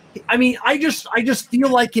 I mean, I just feel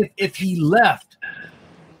like if he left,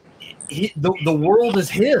 the world is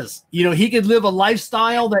his. You know, he could live a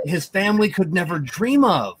lifestyle that his family could never dream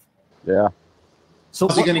of. Yeah. So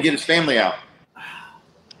how's he going to get his family out?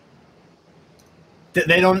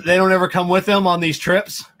 They don't ever come with him on these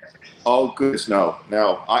trips? Oh goodness, no.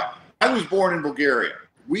 I was born in Bulgaria.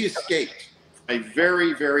 We escaped from a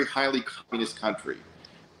very, very highly communist country.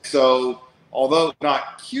 So although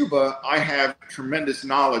not Cuba, I have tremendous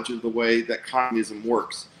knowledge of the way that communism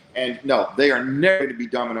works. And no, they are never going to be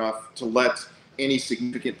dumb enough to let any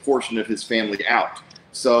significant portion of his family out.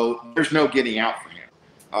 So there's no getting out for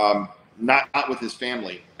him. Not with his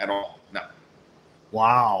family at all. No.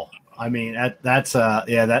 Wow. I mean, that's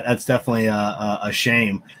definitely a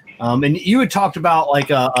shame. And you had talked about like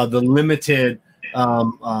the limited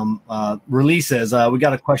releases. We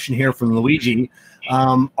got a question here from Luigi.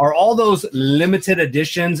 Are all those limited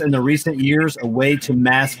editions in the recent years a way to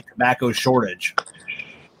mask tobacco shortage?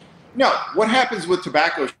 No. What happens with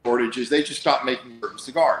tobacco shortage is they just stop making certain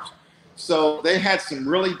cigars. So they had some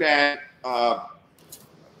really bad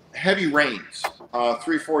heavy rains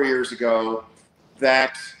 3-4 years ago.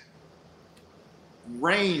 That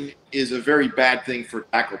rain is a very bad thing for a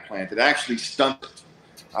tobacco plant. It actually stunts it.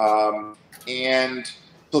 And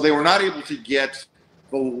so they were not able to get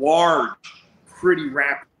the large, pretty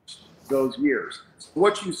wrappers those years. So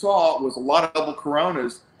what you saw was a lot of double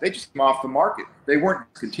Coronas. They just came off the market. They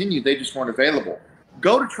weren't discontinued. They just weren't available.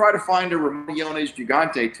 Go to try to find a Ramones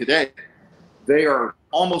Gigante today. They are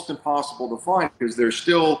almost impossible to find because they're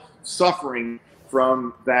still suffering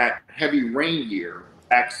from that heavy rain year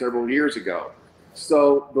back several years ago.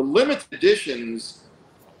 So the limited editions,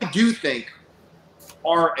 I do think,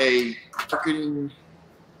 are a marketing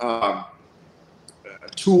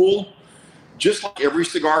tool, just like every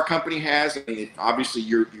cigar company has. I mean, obviously,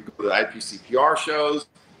 you go to the IPCPR shows,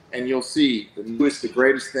 and you'll see the newest, the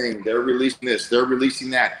greatest thing. They're releasing this, they're releasing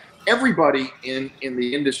that. Everybody in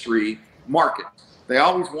the industry markets. They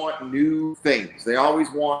always want new things. They always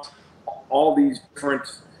want all these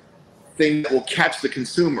different things that will catch the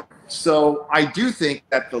consumer. So I do think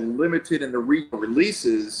that the limited and the regional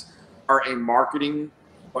releases are a marketing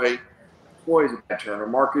a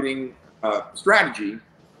marketing strategy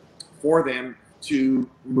for them to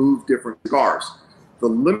move different cigars. The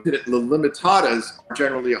limitadas are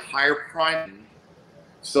generally a higher priming,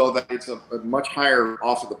 so that it's a much higher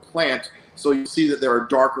off of the plant. So you see that they're a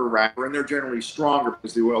darker wrapper, and they're generally stronger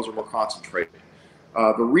because the oils are more concentrated.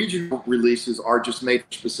 The regional releases are just made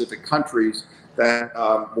for specific countries that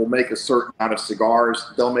will make a certain amount of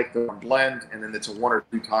cigars. They'll make them blend, and then it's a 1 or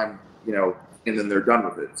 2 time, and then they're done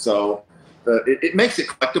with it. So it makes it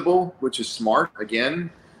collectible, which is smart. Again,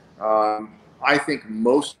 I think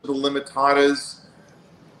most of the limitadas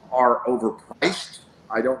are overpriced.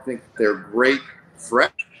 I don't think they're great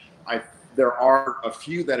fresh. There are a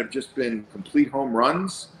few that have just been complete home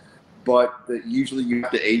runs, but that usually you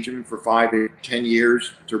have to age them for 5 to 10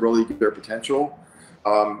 years to really get their potential.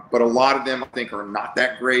 But a lot of them, I think, are not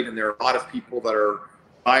that great, and there are a lot of people that are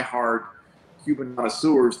diehard Cuban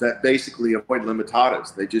connoisseurs that basically avoid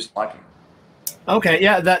limitadas. They just like them. Okay,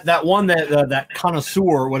 yeah, that one that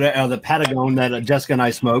connoisseur, whatever, the Patagon that Jessica and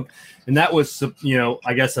I smoked, and that was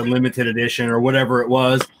I guess a limited edition or whatever it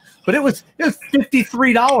was, but it was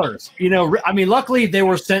 $53. I mean, luckily they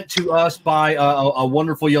were sent to us by a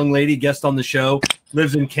wonderful young lady, guest on the show,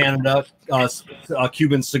 lives in Canada, a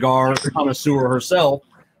Cuban cigar connoisseur herself.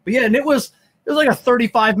 But yeah, and it was like a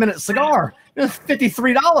 35-minute cigar. It was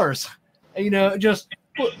 $53. It just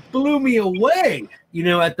blew me away.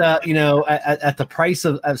 At the at the price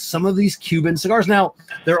of some of these Cuban cigars. Now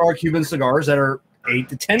there are Cuban cigars that are $8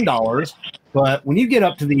 to $10, but when you get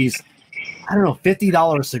up to these, I don't know,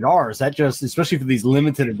 $50 cigars, that just, especially for these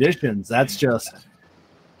limited editions, that's just,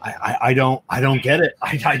 I don't get it.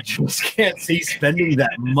 I just can't see spending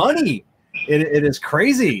that money. It is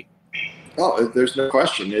crazy. Oh, there's no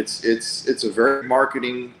question. It's a very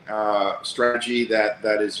marketing strategy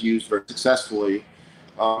that is used very successfully.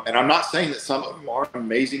 And I'm not saying that some of them are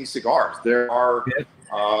amazing cigars. There are,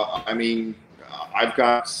 I mean, I've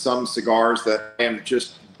got some cigars that I am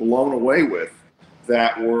just blown away with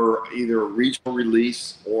that were either a regional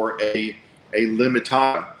release or a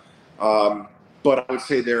limitada. But I would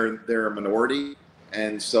say they're a minority,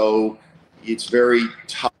 and so it's very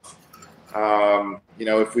tough.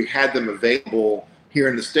 If we had them available here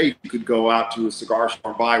in the States, you could go out to a cigar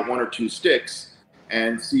store and buy 1 or 2 sticks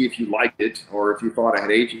and see if you liked it or if you thought it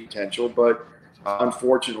had aging potential. But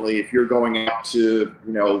unfortunately, if you're going out to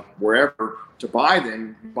wherever to buy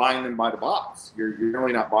them, you're buying them by the box. You're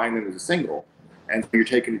really not buying them as a single, and you're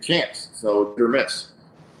taking a chance. So they're miss.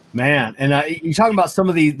 Man, and you're talking about some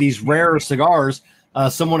of these rarer cigars.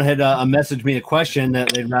 Someone had messaged me a question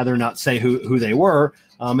that they'd rather not say who they were.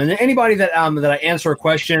 And anybody that I answer a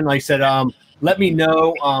question, like I said, let me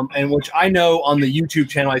know. And which I know on the YouTube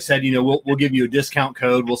channel, I said, we'll give you a discount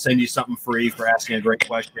code. We'll send you something free for asking a great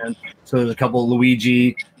question. So there's a couple of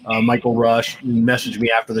Luigi, Michael Rush messaged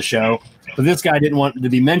me after the show. But this guy didn't want to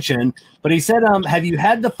be mentioned. But he said, have you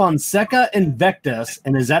had the Fonseca Invictus,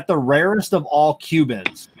 and is that the rarest of all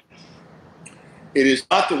Cubans? It is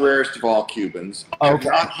not the rarest of all Cubans. I have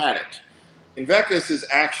not had it. Invictus is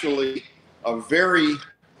actually a very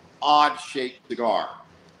odd-shaped cigar.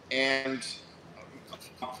 And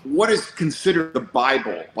what is considered the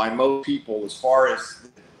Bible by most people as far as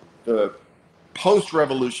the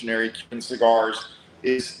post-revolutionary Cuban cigars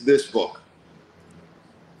is this book.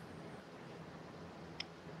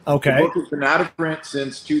 Okay. The book has been out of print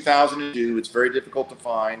since 2002. It's very difficult to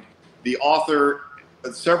find. The author,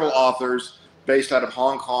 several authors based out of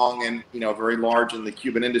Hong Kong and, very large in the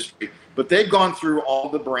Cuban industry. But they've gone through all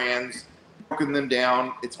the brands, broken them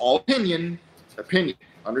down. It's all opinion,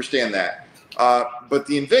 understand that. But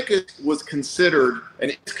the Invictus was considered,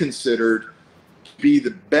 and it's considered, to be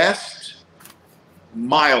the best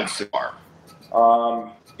mild cigar.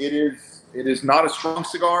 It is not a strong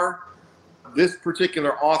cigar. This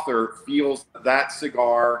particular author feels that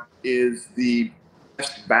cigar is the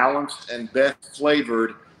best balanced and best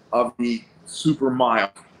flavored of the super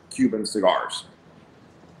mild Cuban cigars.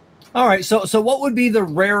 All right. So what would be the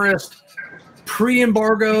rarest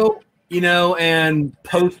pre-embargo, and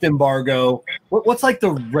post-embargo? What's like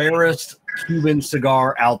the rarest Cuban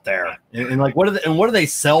cigar out there? And like, what do they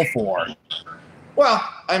sell for? Well,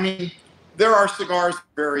 I mean, there are cigars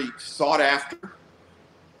very sought after.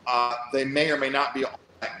 They may or may not be all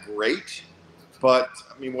that great, but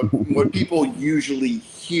I mean, what people usually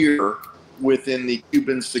hear within the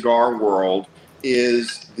Cuban cigar world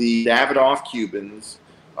is the Davidoff Cubans,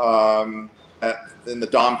 and the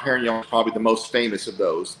Dom Perignon is probably the most famous of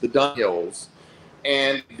those, the Dunhills.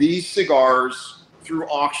 And these cigars, through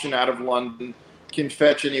auction out of London, can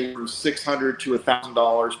fetch anywhere from $600 to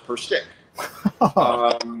 $1,000 per stick.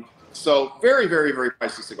 So very, very, very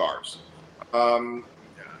pricey cigars.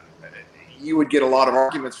 You would get a lot of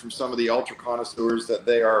arguments from some of the ultra connoisseurs that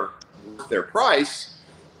they are worth their price.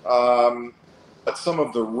 But some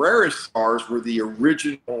of the rarest cigars were the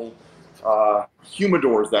original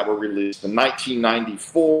humidors that were released in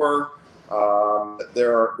 1994.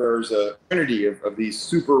 There's a trinity of these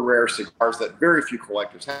super rare cigars that very few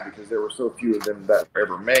collectors have because there were so few of them that were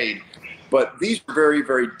ever made. But these are very,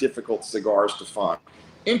 very difficult cigars to find.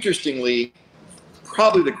 Interestingly,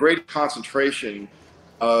 probably the greatest concentration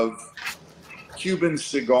of Cuban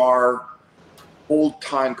cigar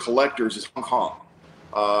old-time collectors is Hong Kong.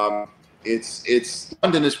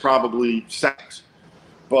 London is probably second,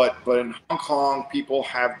 but in Hong Kong, people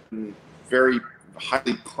have been very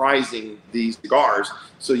highly prizing these cigars.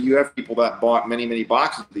 So you have people that bought many, many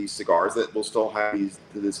boxes of these cigars that will still have these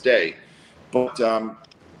to this day. But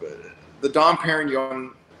the Dom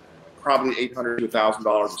Perignon, probably $800 to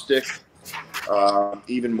 $1,000 a stick,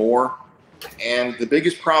 even more. And the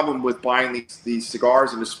biggest problem with buying these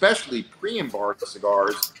cigars, and especially pre-embargo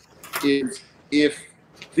cigars, is if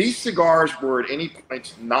these cigars were at any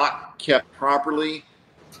point not kept properly,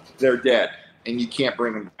 they're dead, and you can't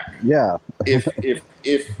bring them back. Yeah.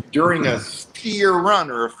 if during a 60-year run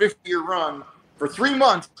or a 50-year run, for 3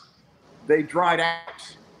 months, they dried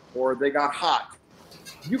out or they got hot,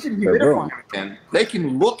 you can humidify them again. They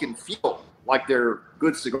can look and feel like they're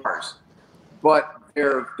good cigars, but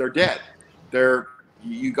they're dead.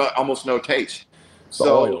 You got almost no taste.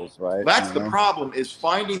 So oils, right? That's the problem, is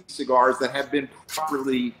finding cigars that have been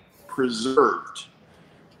properly preserved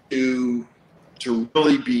to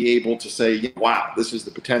really be able to say, wow, this is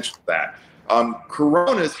the potential of that.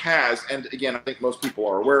 Coronas has, and again, I think most people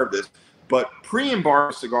are aware of this, but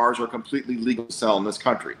pre-embargo cigars are completely legal to sell in this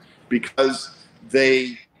country because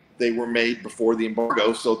they were made before the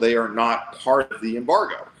embargo, so they are not part of the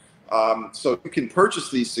embargo. So you can purchase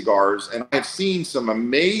these cigars, and I've seen some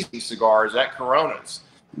amazing cigars at Coronas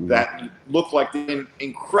that look like they're in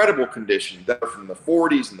incredible condition, that are from the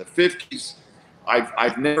 40s and the 50s.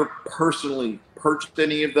 I've never personally purchased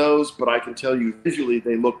any of those, but I can tell you visually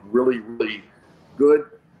they look really, really good.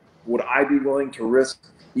 Would I be willing to risk,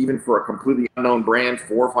 even for a completely unknown brand,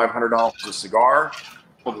 $400 or $500 a cigar?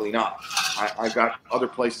 Probably not. I've got other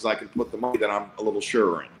places I can put the money that I'm a little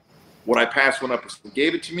surer in. Would I pass one up if someone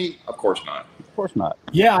gave it to me? Of course not. Of course not.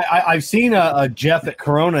 Yeah, I've seen Jeff at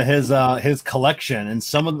Corona, his collection, and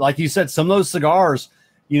some of, like you said, some of those cigars,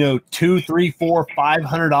 $200, $300, $400,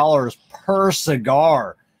 $500 per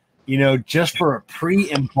cigar, just for a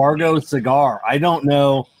pre-embargo cigar. I don't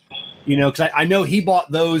know, because I know he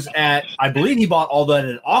bought those I believe he bought all that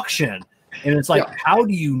at auction, and it's like, how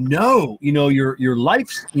do you know, your life,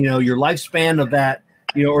 your lifespan of that,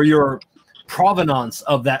 or your provenance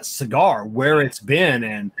of that cigar, where it's been,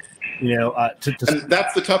 and and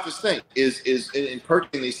that's the toughest thing is in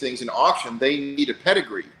purchasing these things in auction. They need a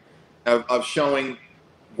pedigree of showing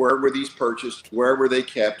where were these purchased, where were they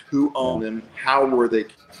kept, who owned them, how were they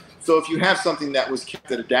kept. So if you have something that was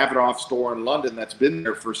kept at a Davidoff store in London that's been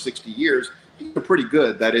there for 60 years, you're pretty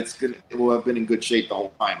good that it will have been in good shape the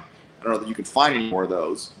whole time. I don't know that you can find any more of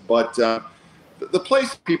those, but the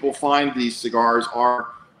place people find these cigars are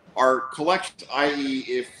collections, i.e.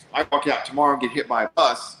 if I walk out tomorrow and get hit by a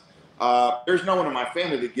bus, there's no one in my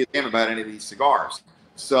family that gives a damn about any of these cigars.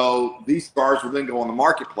 So these cigars will then go on the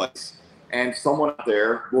marketplace, and someone out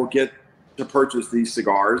there will get to purchase these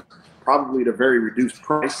cigars, probably at a very reduced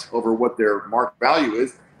price over what their market value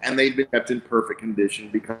is, and they've been kept in perfect condition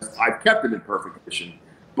because I've kept them in perfect condition.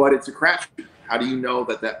 But it's a crapshoot. How do you know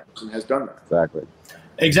that person has done that? Exactly.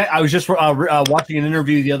 Exactly. I was just watching an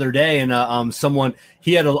interview the other day, and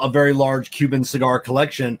he had a very large Cuban cigar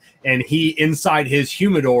collection, and inside his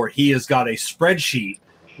humidor, he has got a spreadsheet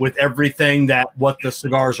with everything that what the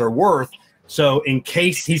cigars are worth. So in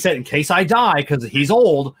case, he said, in case I die, because he's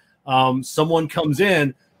old, someone comes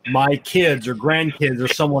in, my kids or grandkids or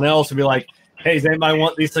someone else, and be like, hey, does anybody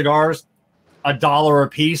want these cigars? $1 a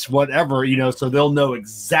piece, whatever, you know, so they'll know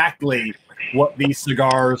exactly what these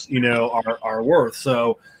cigars, you know, are worth.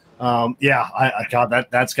 So yeah, God,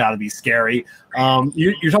 that's got to be scary.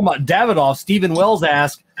 You're talking about Davidoff. Stephen Wells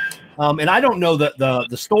asked, and I don't know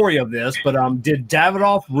the story of this, but did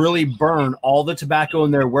Davidoff really burn all the tobacco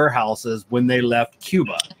in their warehouses when they left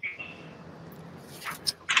Cuba?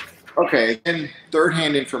 Okay, and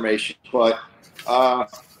third-hand information, but I'm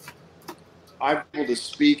able to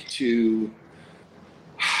speak to.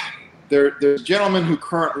 There's a gentleman who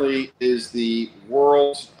currently is the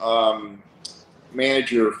world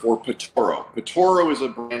manager for Pitoro. Pitoro is a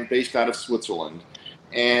brand based out of Switzerland,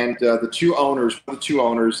 and one of the two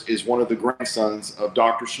owners is one of the grandsons of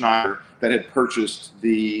Dr. Schneider that had purchased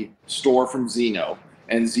the store from Zeno,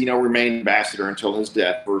 and Zeno remained ambassador until his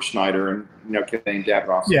death for Schneider and, you know, kept named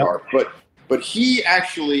Davidoff cigar. Yep. But he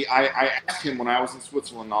actually, I asked him when I was in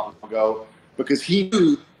Switzerland not long ago, because he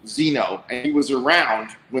knew Zeno and he was around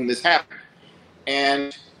when this happened,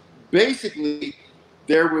 and basically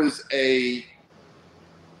there were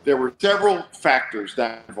several factors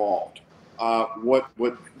that involved. What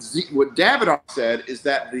Davidoff said is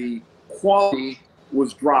that the quality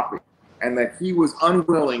was dropping and that he was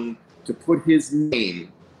unwilling to put his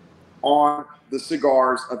name on the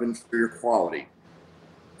cigars of inferior quality.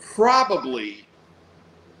 Probably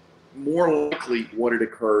more likely what had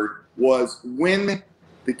occurred was when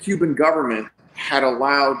the Cuban government had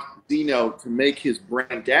allowed Zeno to make his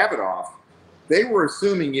brand Davidoff, they were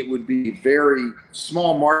assuming it would be very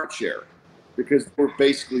small market share because they were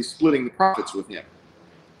basically splitting the profits with him.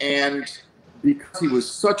 And because he was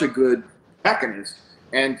such a good tobacconist,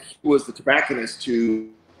 and he was the tobacconist to,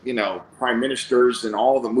 you know, prime ministers and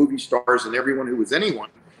all the movie stars and everyone who was anyone,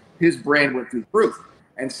 his brand went through the roof.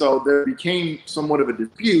 And so there became somewhat of a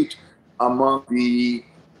dispute among the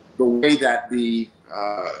way that the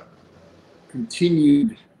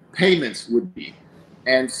continued payments would be.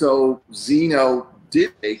 And so Zeno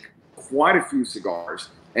did make quite a few cigars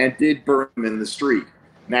and did burn them in the street.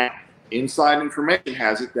 Now, inside information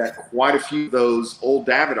has it that quite a few of those old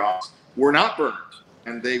Davidoffs were not burned,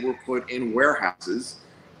 and they were put in warehouses,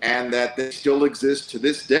 and that they still exist to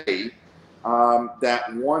this day,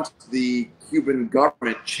 that once the Cuban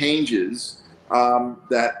government changes,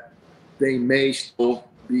 that they may still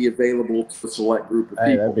be available to a select group of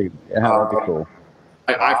people. That'd be cool.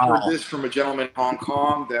 I've heard this from a gentleman in Hong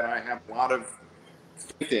Kong that I have a lot of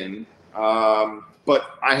faith in,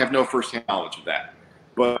 but I have no firsthand knowledge of that.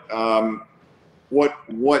 But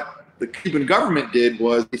what the Cuban government did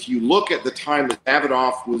was, if you look at the time that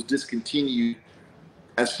Davidoff was discontinued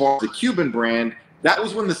as far as the Cuban brand, that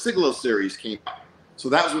was when the Siglo series came out. So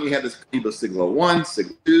that was when you had this Cuba Siglo 1,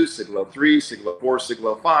 Siglo 2, Siglo 3, Siglo 4,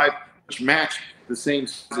 Siglo 5, which matched the same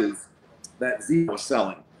sizes that Zeno was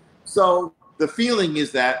selling. So the feeling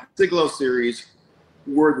is that Siglo series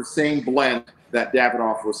were the same blend that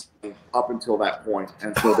Davidoff was selling up until that point,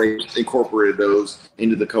 and so they incorporated those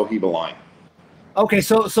into the Cohiba line. Okay,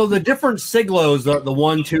 so the different Siglos, the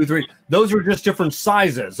 1, 2, 3, those are just different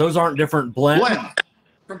sizes. Those aren't different blends.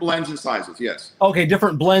 Different blends and sizes, yes. Okay,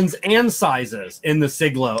 different blends and sizes in the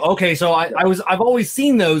Siglo. Okay, so I've always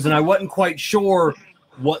seen those, and I wasn't quite sure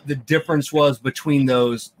what the difference was between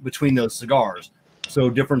those cigars. So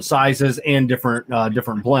different sizes and different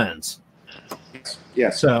blends.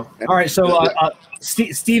 Yes. So all right. So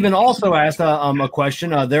Stephen also asked a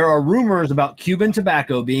question. There are rumors about Cuban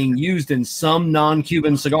tobacco being used in some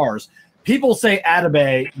non-Cuban cigars. People say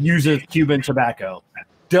Atabay uses Cuban tobacco.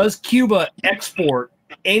 Does Cuba export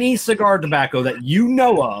any cigar tobacco that you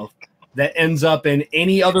know of that ends up in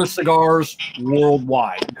any other cigars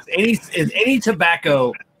worldwide? Is any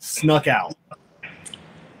tobacco snuck out?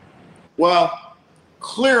 Well,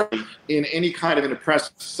 clearly, in any kind of an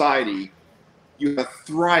oppressed society, you have a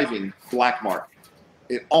thriving black market.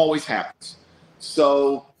 It always happens.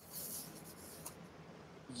 So,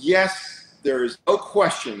 yes, there is no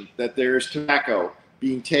question that there is tobacco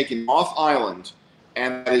being taken off island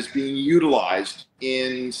and that is being utilized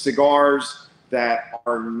in cigars that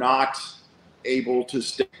are not able to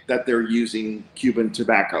state that they're using Cuban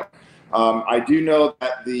tobacco. I do know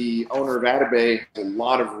that the owner of Atabay has a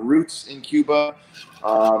lot of roots in Cuba.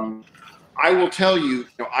 I will tell you,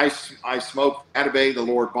 I smoked Atabay, the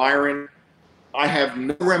Lord Byron. I have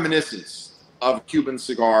no reminiscence of a Cuban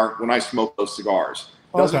cigar when I smoke those cigars.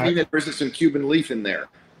 Doesn't mean that there isn't some Cuban leaf in there,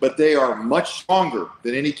 but they are much stronger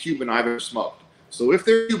than any Cuban I've ever smoked. So if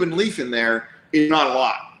there's Cuban leaf in there, it's not a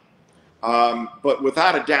lot. But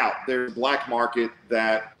without a doubt, there's a black market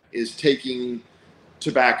that is taking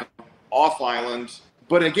tobacco off island,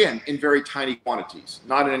 but again, in very tiny quantities,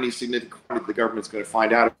 not in any significant quantity the government's going to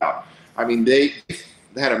find out about. I mean, they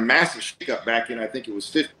had a massive shakeup back in, I think it was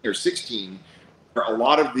 15 or 16, where a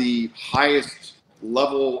lot of the highest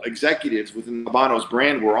level executives within the Habanos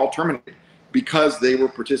brand were all terminated because they were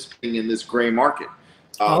participating in this gray market.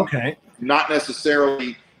 Okay. Not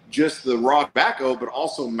necessarily just the raw tobacco, but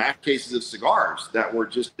also mass cases of cigars that were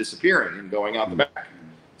just disappearing and going out the back.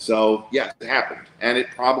 So yes, it happened, and it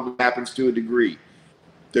probably happens to a degree.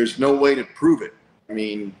 There's no way to prove it. I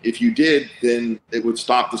mean, if you did, then it would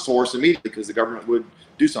stop the source immediately because the government would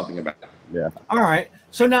do something about it. Yeah. All right.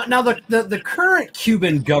 So now the current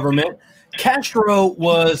Cuban government, Castro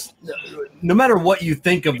was, no matter what you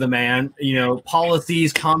think of the man, you know,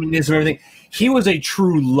 policies, communism, everything, he was a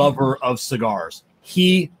true lover of cigars.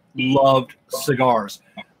 He loved cigars.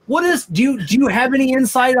 What is, do you have any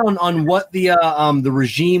insight on what the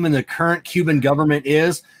regime and the current Cuban government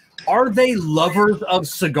is? Are they lovers of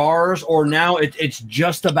cigars, or now it's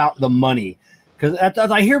just about the money? Because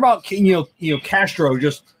as I hear about Castro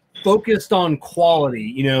just focused on quality,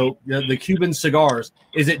 you know, the Cuban cigars,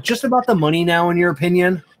 is it just about the money now, in your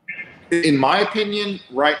opinion? In my opinion,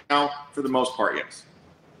 right now, for the most part, yes.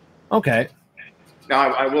 Okay.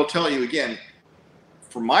 Now, I will tell you again,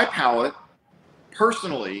 for my palate,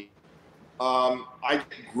 personally, I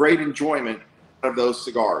get great enjoyment out of those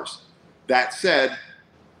cigars. That said,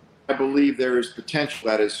 I believe there is potential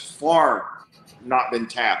that has far not been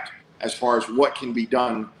tapped as far as what can be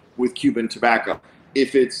done with Cuban tobacco.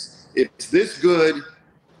 If it's this good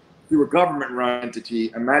through a government-run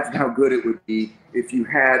entity, imagine how good it would be if you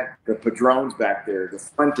had the Padrones back there, the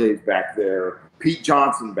Fuentes back there, Pete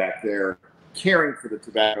Johnson back there, caring for the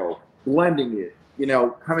tobacco, blending it, you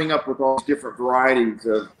know, coming up with all these different varieties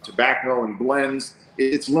of tobacco and blends.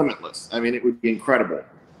 It's limitless. I mean, it would be incredible.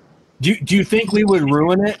 Do you think we would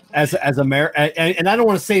ruin it as America? And I don't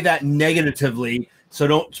want to say that negatively, so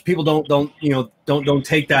don't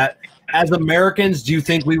take that. As Americans, do you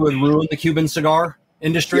think we would ruin the Cuban cigar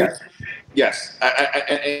industry? Yes.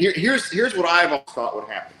 And here's what I've always thought would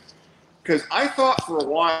happen. Because I thought for a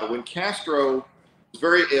while, when Castro was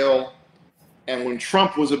very ill and when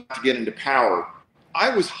Trump was about to get into power, I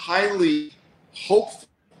was highly hopeful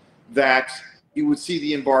that he would see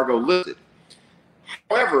the embargo lifted.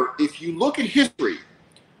 However, if you look at history,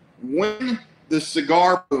 when the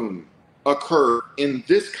cigar boom occurred in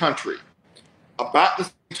this country, about the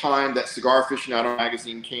same time that Cigar Aficionado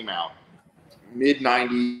magazine came out,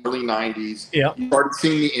 mid-90s, early 90s, yeah, you started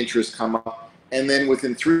seeing the interest come up. And then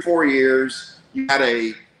within 3 or 4 years, you had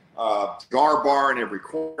a cigar bar in every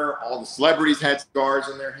corner. All the celebrities had cigars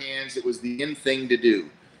in their hands. It was the in thing to do.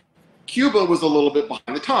 Cuba was a little bit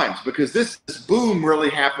behind the times because this boom really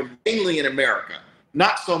happened mainly in America,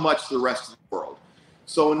 not so much the rest of the world.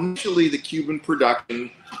 So initially, the Cuban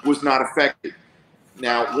production was not affected.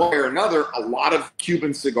 Now, one way or another, a lot of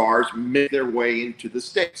Cuban cigars made their way into the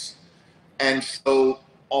States. And so,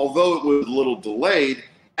 although it was a little delayed,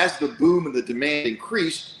 as the boom and the demand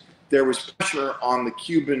increased, there was pressure on the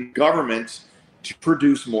Cuban government to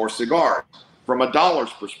produce more cigars from a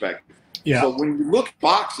dollar's perspective. Yeah. So when you look at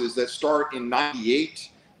boxes that start in 98,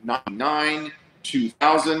 99,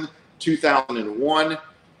 2000, 2001,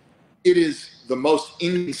 it is the most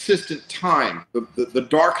inconsistent time, the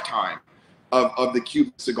dark time of the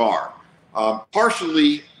Cuban cigar.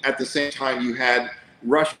 Partially at the same time, you had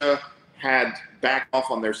Russia had backed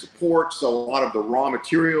off on their support, so a lot of the raw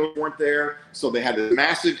materials weren't there. So they had a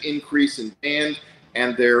massive increase in demand,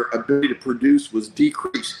 and their ability to produce was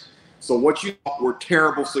decreased. So what you saw were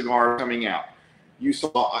terrible cigars coming out. You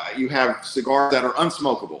have cigars that are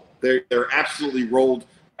unsmokable. They're absolutely rolled,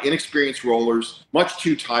 inexperienced rollers, much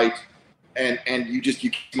too tight, and you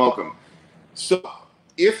can't smoke them. So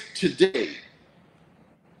if today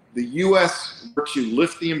the U.S. were to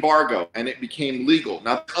lift the embargo and it became legal,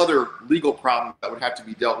 now other legal problems that would have to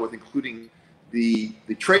be dealt with, including the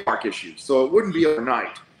trademark issues. So it wouldn't be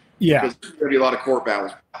overnight. Yeah. Because there's going to be a lot of court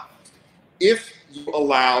battles. If you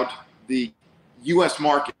allowed the U.S.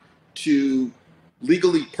 market to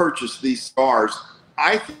legally purchase these cigars,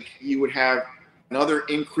 I think you would have another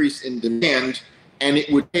increase in demand, and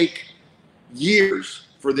it would take years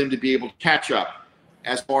for them to be able to catch up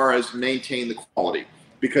as far as maintain the quality,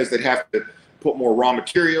 because they'd have to put more raw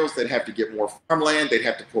materials, they'd have to get more farmland, they'd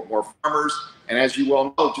have to put more farmers. And as you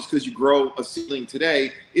well know, just because you grow a seedling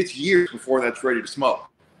today, it's years before that's ready to smoke.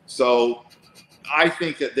 So I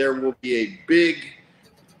think that there will be a big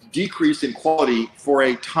decrease in quality for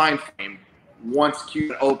a time frame once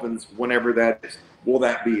Cuba opens, whenever that is. Will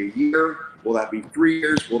that be a year? Will that be 3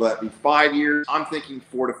 years? Will that be 5 years? I'm thinking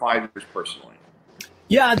 4 to 5 years personally.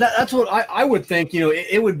 Yeah, that's what I would think.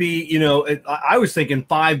 It would be. I was thinking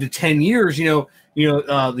 5 to 10 years. The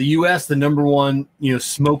U.S., the number one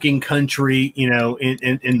smoking country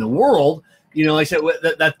in the world. Like I said,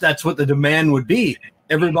 that's what the demand would be.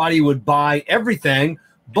 Everybody would buy everything,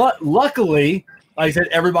 but luckily, like I said,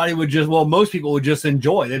 everybody would most people would just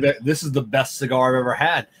enjoy. This is the best cigar I've ever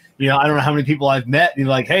had. I don't know how many people I've met. And you're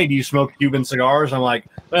like, hey, do you smoke Cuban cigars? I'm like,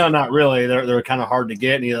 well, not really. They're kind of hard to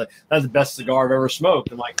get. And you're like, that's the best cigar I've ever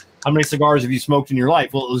smoked. I'm like, how many cigars have you smoked in your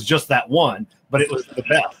life? Well, it was just that one, but it was the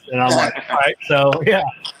best. And I'm like, all right, so yeah,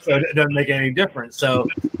 so it doesn't make any difference. So,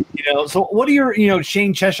 so what are your,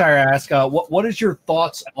 Shane Cheshire asked, what is your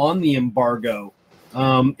thoughts on the embargo?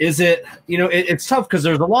 Is it, it's tough because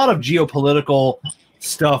there's a lot of geopolitical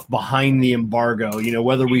stuff behind the embargo,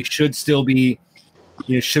 whether we should still be,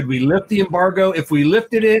 should we lift the embargo? If we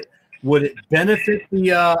lifted it, would it benefit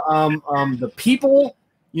the people,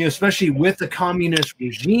 especially with the communist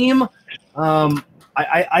regime?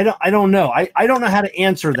 I don't know. I don't know how to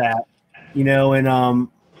answer that, and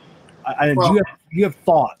well, do you have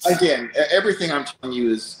thoughts? Again, everything I'm telling you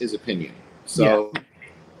is opinion. So,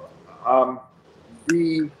 yeah.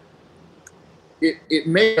 It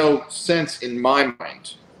made no sense in my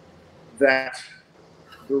mind that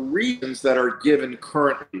the reasons that are given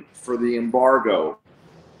currently for the embargo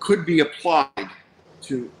could be applied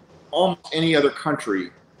to almost any other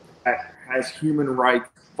country that has human rights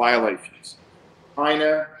violations.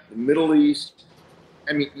 China, the Middle East,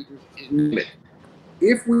 I mean,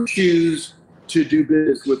 if we choose to do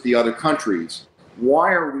business with the other countries,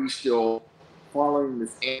 why are we still following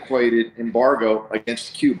this antiquated embargo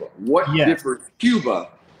against Cuba? What differs Cuba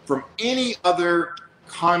from any other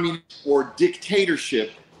communist or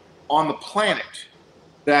dictatorship on the planet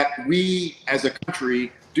that we as a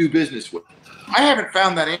country do business with? I haven't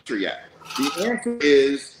found that answer yet. The answer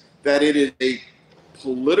is that it is a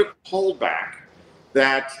political holdback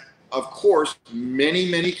that, of course, many,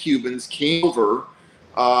 many Cubans came over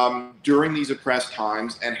during these oppressed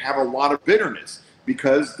times and have a lot of bitterness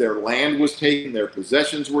because their land was taken, their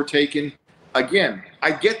possessions were taken. Again,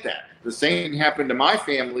 I get that. The same thing happened to my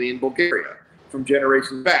family in Bulgaria from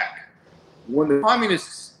generations back. When the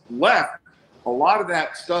communists left, a lot of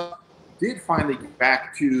that stuff did finally get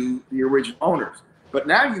back to the original owners. But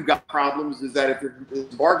now you've got problems is that if the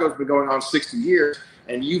embargo's been going on 60 years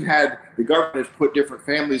and you've had the government has put different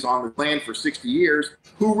families on the land for 60 years,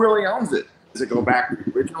 who really owns it? Does it go back to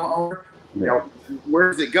the original owner?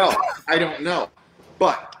 Where does it go? I don't know.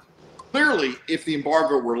 But clearly, if the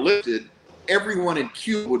embargo were lifted, everyone in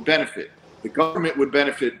Cuba would benefit. The government would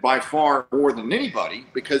benefit by far more than anybody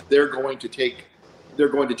because they're going to take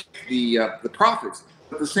the profits.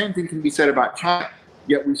 But the same thing can be said about China.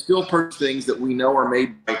 Yet we still purchase things that we know are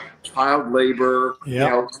made by child labor,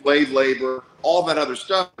 slave labor, all that other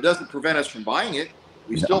stuff. It doesn't prevent us from buying it.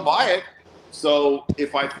 We still buy it. So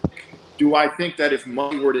do I think that if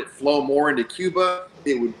money were to flow more into Cuba,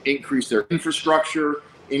 it would increase their infrastructure,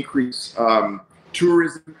 increase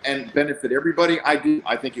tourism, and benefit everybody? I do.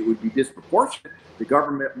 I think it would be disproportionate. The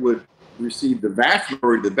government would receive the vast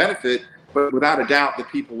majority of the benefit, but without a doubt, the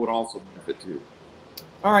people would also benefit too.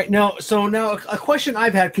 All right, now a question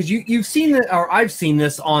I've had, because you've seen it, or I've seen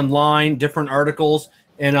this online, different articles,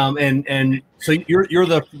 and so you're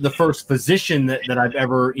the first physician that I've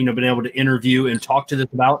ever been able to interview and talk to this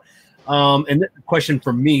about. And this is a question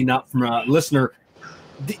from me, not from a listener.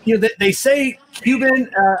 They say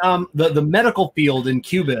Cuban, the medical field in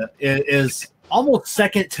Cuba is almost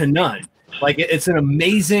second to none. Like it's an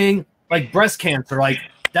amazing, like breast cancer, like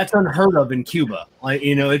that's unheard of in Cuba. Like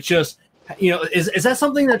it's just. Is that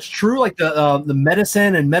something that's true? Like the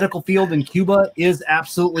medicine and medical field in Cuba is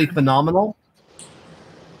absolutely phenomenal?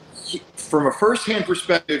 From a first-hand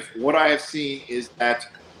perspective, what I have seen is that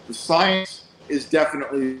the science is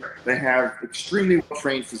definitely there. They have extremely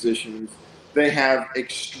well-trained physicians. They have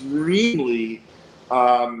extremely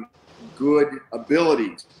good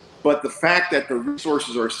abilities. But the fact that the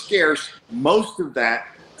resources are scarce, most of that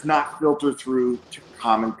does not filter through to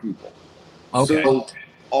common people. Okay. So,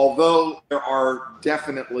 although there are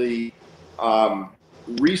definitely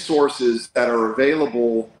resources that are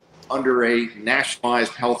available under a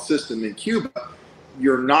nationalized health system in Cuba,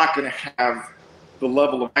 you're not going to have the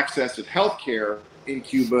level of access to health care in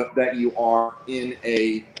Cuba that you are in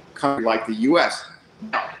a country like the U.S.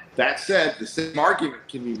 Now, that said, the same argument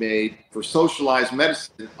can be made for socialized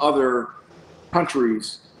medicine in other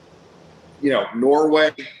countries,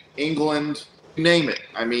 Norway, England, name it.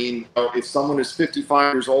 I mean, if someone is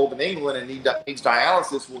 55 years old in England and needs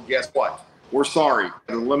dialysis, well, guess what? we're sorry.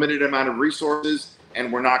 We have a limited amount of resources,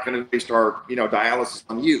 and we're not going to waste our, dialysis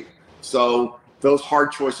on you. So those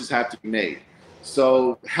hard choices have to be made.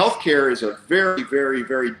 So healthcare is a very, very,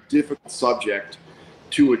 very difficult subject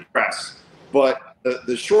to address. But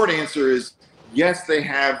the short answer is, yes, they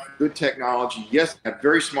have good technology. Yes, they have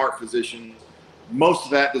very smart physicians. Most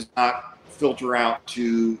of that does not filter out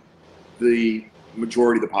to the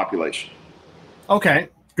majority of the population. Okay,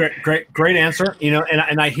 great answer.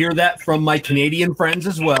 And I hear that from my Canadian friends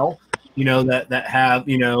as well. That have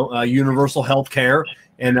universal health care,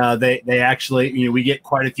 and they actually we get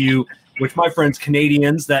quite a few with my friends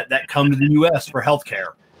Canadians that come to the U.S. for health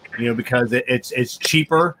care, because it's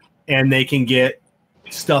cheaper and they can get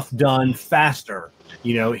stuff done faster,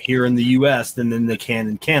 here in the U.S. than they can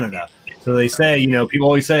in Canada. So they say, people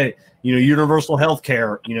always say, universal health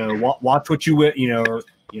care, watch what you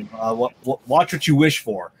watch what you wish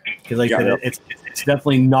for, because like I said, it's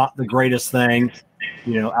definitely not the greatest thing,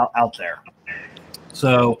 out there.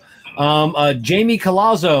 So, Jamie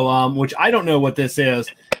Colazzo, which I don't know what this is.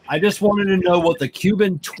 I just wanted to know what the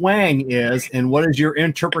Cuban twang is, and what is your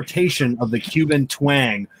interpretation of the Cuban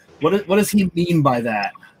twang? What does he mean by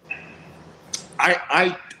that?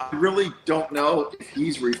 I really don't know if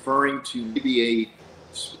he's referring to maybe a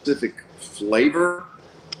specific flavor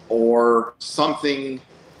or something.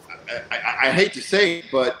 I hate to say it,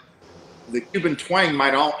 but the Cuban twang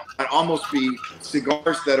might almost be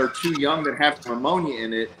cigars that are too young, that have some ammonia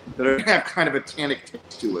in it, that have kind of a tannic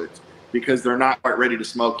taste to it, because they're not quite ready to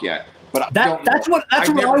smoke yet. But that's what I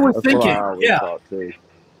was thinking. Yeah.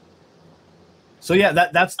 So yeah,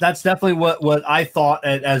 that's definitely what I thought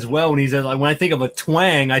as well. When he said, like, when I think of a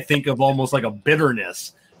twang, I think of almost like a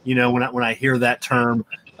bitterness. When I hear that term.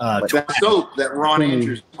 That soap that Ron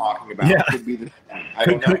Andrews is talking about, yeah, could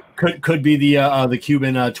be the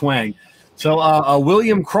Cuban twang. So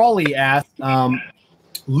William Crawley asked,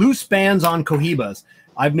 loose bands on Cohibas.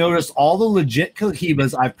 I've noticed all the legit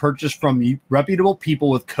Cohibas I've purchased from reputable people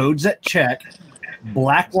with codes that check,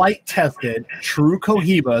 black light tested, true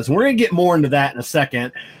Cohibas. And we're going to get more into that in a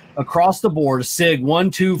second. Across the board, Sig 1,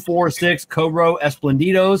 2, 4, 6, Cobro,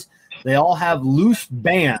 Esplendidos, they all have loose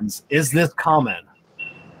bands. Is this common?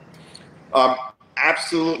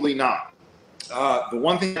 Absolutely not. The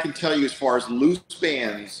one thing I can tell you as far as loose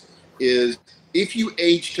bands is, if you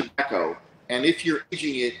age tobacco, and if you're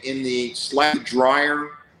aging it in the slightly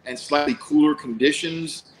drier and slightly cooler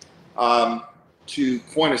conditions, to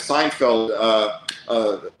coin a Seinfeld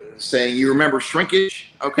saying, you remember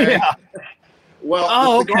shrinkage? Okay. Yeah.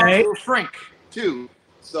 Well, the cigars will shrink too.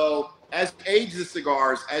 So as you age the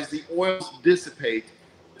cigars, as the oils dissipate,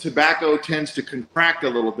 tobacco tends to contract a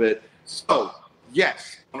little bit. So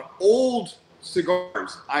yes, on old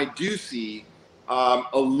cigars, I do see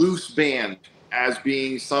a loose band as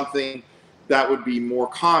being something that would be more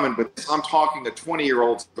common, but I'm talking a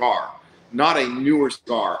 20-year-old cigar, not a newer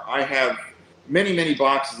cigar. I have many, many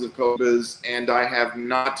boxes of Cobas, and I have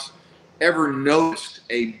not ever noticed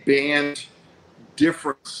a band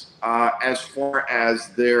difference as far as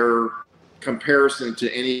their comparison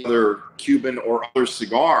to any other Cuban or other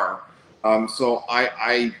cigar. So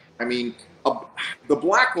I mean, the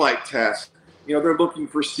black light test, they're looking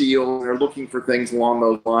for seal, they're looking for things along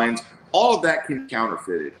those lines. All of that can be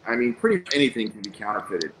counterfeited. I mean, pretty much anything can be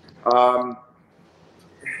counterfeited. I'm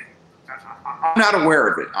not aware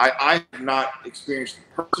of it. I have not experienced it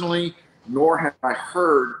personally, nor have I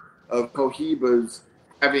heard of Cohibas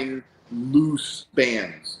having loose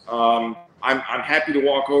bands. I'm happy to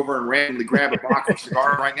walk over and randomly grab a box of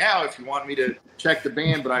cigars right now if you want me to check the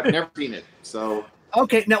band, but I've never seen it. So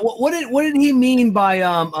okay, now what did he mean by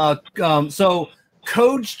so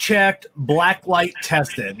codes checked, black light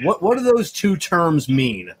tested? What do those two terms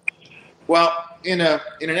mean? Well, in an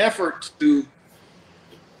effort to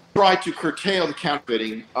try to curtail the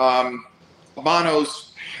counterfeiting,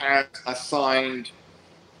 Habanos has assigned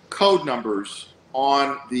code numbers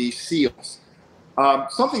on the seals.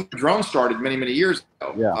 Something Padron started many, many years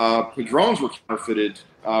ago. Yeah. Padrons were counterfeited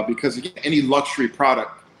because, again, any luxury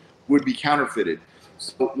product would be counterfeited.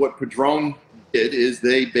 So what Padron did is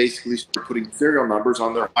they basically started putting serial numbers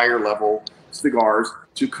on their higher level cigars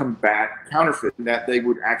to combat counterfeiting that they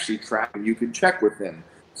would actually track and you could check with them.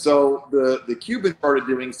 So the Cubans started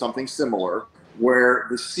doing something similar, where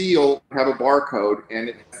the seal have a barcode and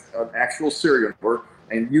it has an actual serial number,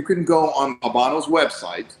 and you can go on Habano's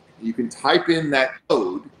website, you can type in that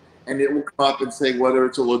code, and it will come up and say whether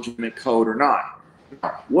it's a legitimate code or not.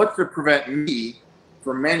 Now, what's to prevent me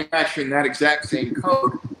from manufacturing that exact same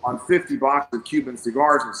code on 50 boxes of Cuban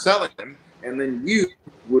cigars and selling them, and then you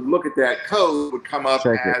would look at that code, would come up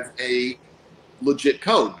as a legit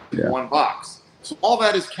code in one box. So all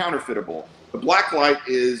that is counterfeitable. The black light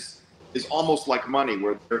is almost like money,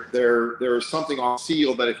 where there is something on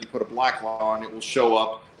seal that if you put a black light on, it will show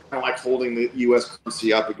up, kind of like holding the U.S.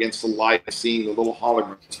 currency up against the light and seeing the little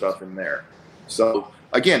hologram stuff in there. So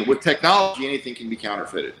again, with technology, anything can be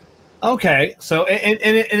counterfeited. Okay, so and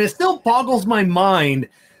it still boggles my mind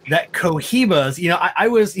that Cohibas, you know, I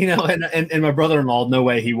was, you know, and my brother-in-law, no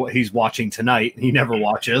way he's watching tonight. He never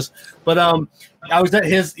watches, but I was at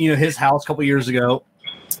his house a couple years ago.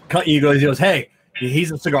 He goes, hey,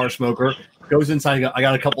 he's a cigar smoker. Goes inside. I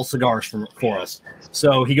got a couple cigars for us.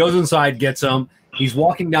 So he goes inside, gets them. He's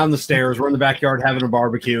walking down the stairs. We're in the backyard having a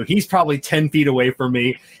barbecue. He's probably 10 feet away from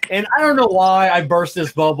me, and I don't know why I burst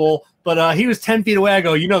this bubble, but he was 10 feet away. I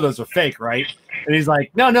go, you know, those are fake, right? And he's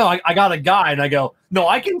like, no, I got a guy. And I go, no,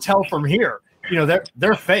 I can tell from here. You know,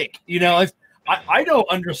 they're fake. You know, I don't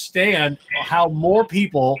understand how more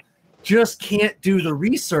people just can't do the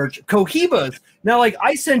research. Cohibas. Now, like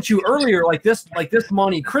I sent you earlier, like this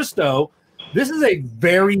Monte Cristo, this is a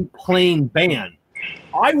very plain band.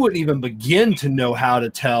 I wouldn't even begin to know how to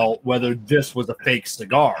tell whether this was a fake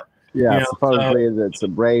cigar. Yeah, you know, supposedly it's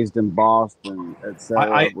abrased, embossed, and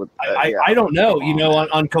etc. I don't know. You know,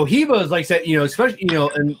 on Cohibas, like I said, you know, especially, you know,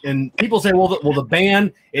 and people say, well, the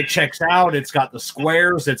band, it checks out. It's got the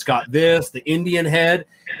squares. It's got this, the Indian head,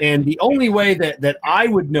 and the only way that I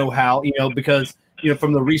would know how, you know, because, you know,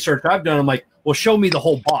 from the research I've done, I'm like, well, show me the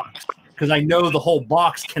whole box, because I know the whole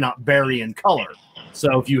box cannot vary in color.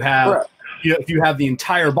 So if you have, you know, if you have the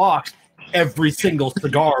entire box, every single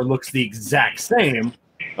cigar looks the exact same.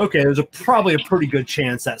 Okay, there's probably a pretty good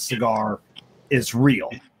chance that cigar is real.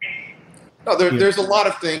 No, there's a lot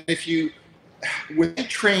of things. When they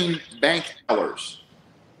train bank tellers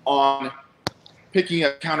on picking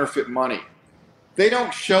up counterfeit money, they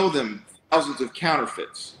don't show them thousands of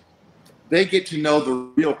counterfeits. They get to know the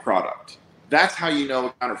real product. That's how you know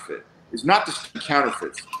a counterfeit. It's not to study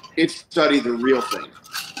counterfeits. It's to study the real thing.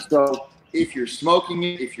 So if you're smoking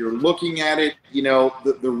it, if you're looking at it, you know,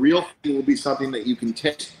 the real thing will be something that you can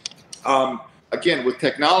taste. Again, with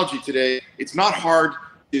technology today, it's not hard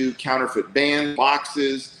to counterfeit bands,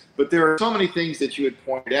 boxes, but there are so many things that you had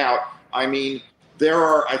pointed out. I mean, there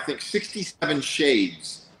are, I think, 67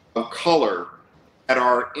 shades of color that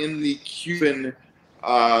are in the Cuban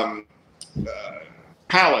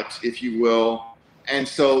palette, if you will. And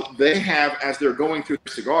so they have, as they're going through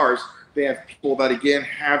the cigars, they have people that, again,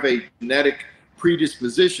 have a genetic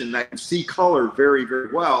predisposition that can see color very,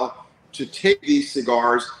 very well, to take these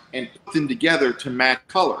cigars and put them together to match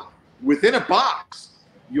color. Within a box,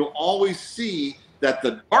 you'll always see that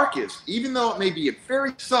the darkest, even though it may be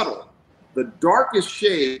very subtle, the darkest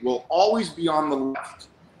shade will always be on the left.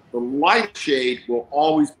 The light shade will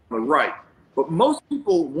always be on the right. But most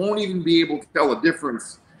people won't even be able to tell a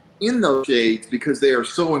difference in those shades because they are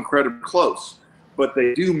so incredibly close. But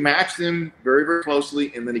they do match them very, very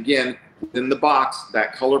closely. And then again, within the box,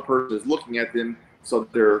 that color person is looking at them, so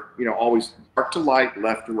they're, you know, always dark to light,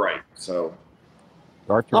 left to right. So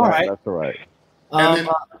dark to right, left to right. And then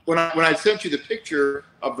when I sent you the picture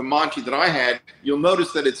of the Monte that I had, you'll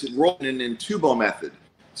notice that it's rolled in an intubo method.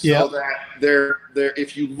 So that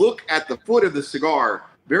if you look at the foot of the cigar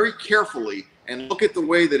very carefully and look at the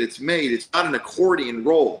way that it's made, it's not an accordion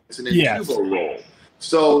roll, it's an intubo roll.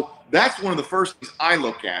 So that's one of the first things I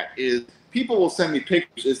look at is people will send me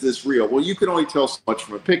pictures. Is this real? Well, you can only tell so much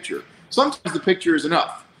from a picture. Sometimes the picture is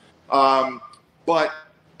enough. But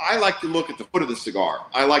I like to look at the foot of the cigar.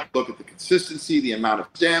 I like to look at the consistency, the amount of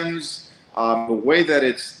stems, the way that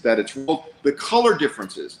it's rolled, the color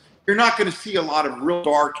differences. You're not going to see a lot of real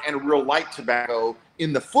dark and real light tobacco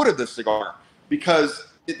in the foot of the cigar because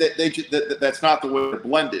that's not the way they're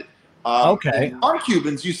blended. On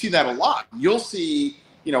Cubans, you see that a lot. You'll see,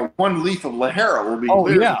 you know, one leaf of Lajera will be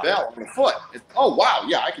clear as a bell on the foot. Oh, wow,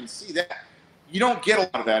 yeah, I can see that. You don't get a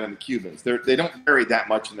lot of that in the Cubans. They don't vary that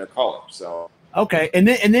much in their color. So and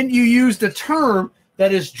then you used a term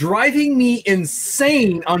that is driving me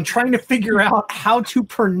insane on trying to figure out how to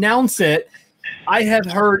pronounce it. I have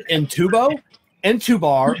heard entubo,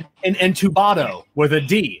 entubar, and entubado with a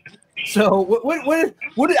D. So what?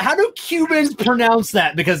 How do Cubans pronounce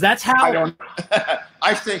that? Because that's how I don't.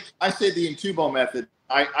 I say the entubo method.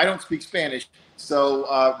 I don't speak Spanish,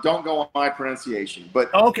 so don't go on my pronunciation. But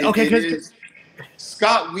it is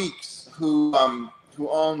Scott Weeks, who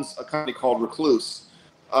owns a company called Recluse,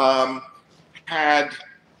 had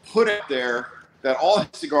put out there that all his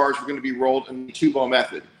cigars were going to be rolled in the entubo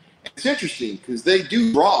method. It's interesting because they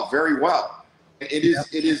do draw very well. It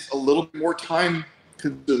is a little bit more time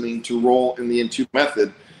consuming to roll in the entubo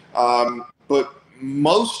method, but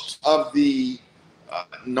most of the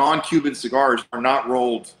non-Cuban cigars are not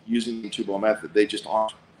rolled using the tubo method. They just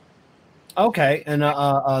aren't. Okay, and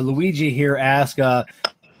Luigi here asks,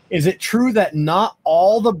 is it true that not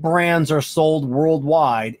all the brands are sold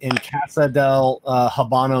worldwide in Casa del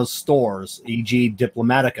Habano stores, e.g.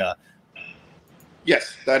 Diplomatica?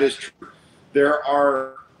 Yes, that is true. There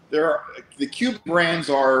are the Cuban brands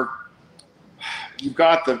are, you've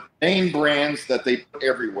got the main brands that they put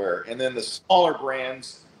everywhere, and then the smaller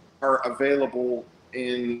brands are available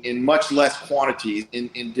in much less quantities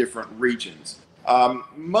in different regions.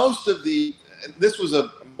 Most of this was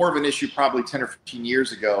more of an issue probably 10 or 15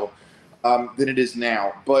 years ago than it is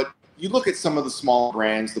now. But you look at some of the small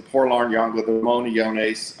brands, the Por la Ñango, the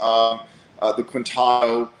Monillones, the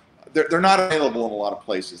Quintano, they're not available in a lot of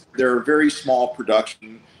places. They're a very small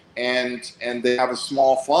production, and they have a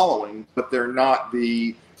small following, but they're not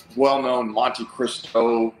the well-known Monte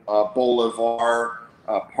Cristo, Bolivar,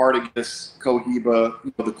 Partagas, Cohiba,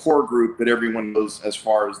 the core group that everyone knows as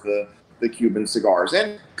far as the Cuban cigars.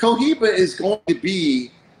 And Cohiba is going to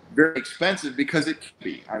be very expensive because it can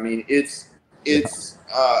be. I mean, it's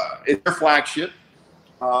their flagship.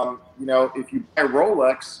 You know, if you buy a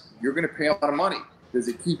Rolex, you're going to pay a lot of money. Does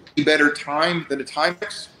it keep you better time than a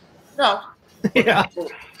Timex? No. Yeah.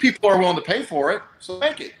 People are willing to pay for it, so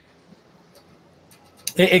make it.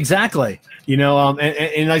 Exactly. You know,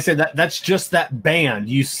 and I said that's just that band.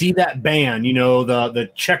 You see that band, you know, the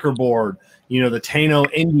checkerboard, you know, the Taino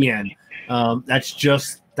Indian. That's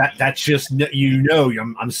just you know,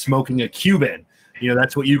 I'm smoking a Cuban. You know,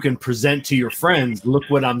 that's what you can present to your friends. Look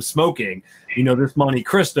what I'm smoking. You know, this Monte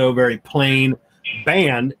Cristo, very plain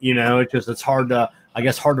band. You know, it's hard to, I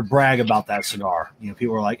guess, hard to brag about that cigar. You know,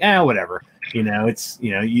 people are like, whatever. You know, it's,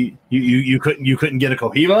 you know, you couldn't get a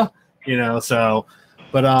Cohiba. You know, so.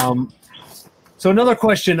 But so another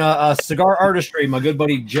question, Cigar Artistry, my good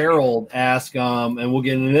buddy Gerald asked, and we'll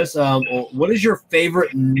get into this. What is your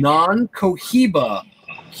favorite non-Cohiba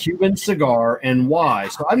Cuban cigar and why?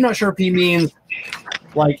 So I'm not sure if he means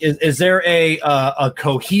like, is there a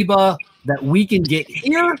Cohiba that we can get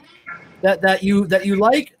here that you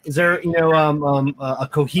like? Is there, you know, a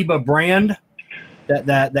Cohiba brand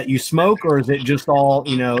that you smoke, or is it just all,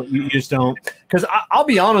 you know, you just don't? Because I'll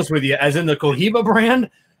be honest with you, as in the Cohiba brand,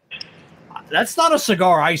 that's not a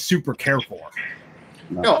cigar I super care for.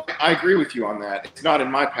 No, I agree with you on that. It's not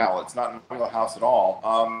in my palate. It's not in my house at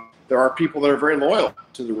all. There are people that are very loyal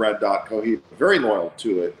to the Red Dot Cohiba, very loyal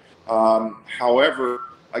to it. However,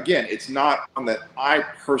 again, it's not one that I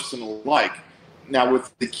personally like. Now,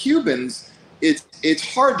 with the Cubans,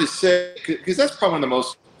 it's hard to say, because that's probably one of the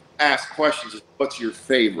most asked questions is, what's your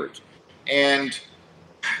favorite? And,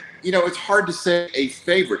 you know, it's hard to say a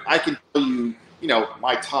favorite. I can tell you, you know,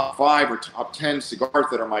 my top 5 or top 10 cigars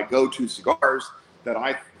that are my go-to cigars that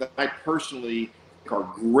I personally think are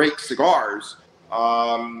great cigars.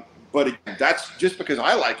 But again, that's just because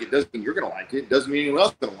I like it doesn't mean you're going to like it. It doesn't mean anyone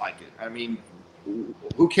else is going to like it. I mean,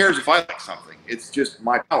 who cares if I like something? It's just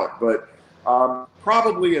my palate. But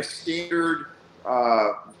probably a standard,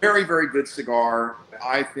 very, very good cigar that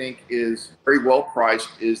I think is very well priced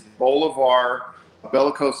is the Bolivar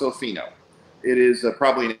Bellicoso Fino. It is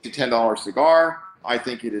probably an $8 to $10 cigar. I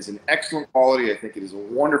think it is an excellent quality. I think it is a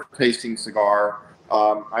wonderful tasting cigar.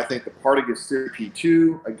 I think the Partagas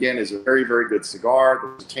CP2, again, is a very, very good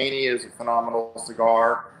cigar. The Titania is a phenomenal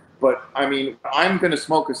cigar. But, I mean, I'm going to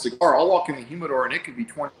smoke a cigar. I'll walk in the humidor, and it could be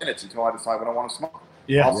 20 minutes until I decide what I want to smoke.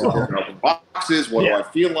 Yeah. I'll sit there and open boxes. What do I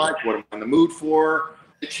feel like? What am I in the mood for?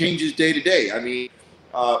 It changes day to day. I mean,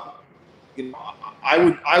 you know, I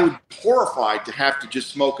would be horrified to have to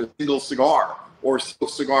just smoke a single cigar or a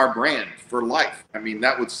cigar brand for life. I mean,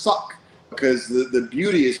 that would suck, because the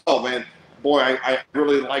beauty is, oh man, boy, I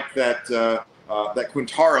really like that that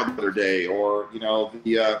Quintaro the other day, or, you know,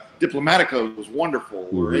 the Diplomatico was wonderful,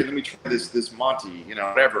 or hey, let me try this Monte, you know,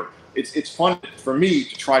 whatever. It's fun for me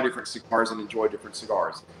to try different cigars and enjoy different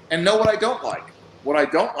cigars and know what I don't like. What I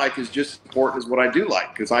don't like is just as important as what I do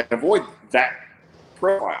like, because I avoid that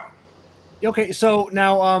profile. Okay, so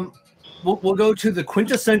now we'll go to the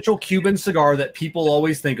quintessential Cuban cigar that people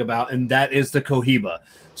always think about, and that is the Cohiba.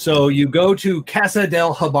 So you go to Casa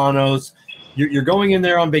del Habanos, you're going in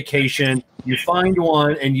there on vacation, you find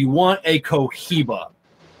one, and you want a Cohiba.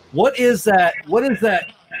 What is that? What is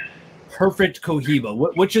that perfect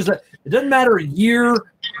Cohiba? Which is it doesn't matter year,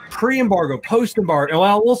 pre-embargo, post-embargo.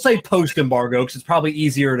 Well, we'll say post-embargo because it's probably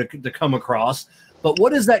easier to come across. But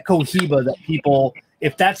what is that Cohiba that people,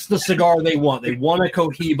 if that's the cigar they want a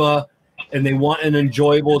Cohiba and they want an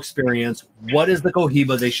enjoyable experience, what is the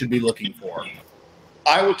Cohiba they should be looking for?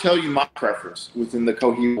 I will tell you my preference within the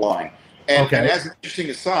Cohiba line. And as an interesting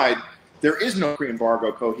aside, there is no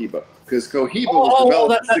pre-embargo Cohiba because Cohiba was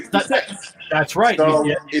developed in '66. That's right. So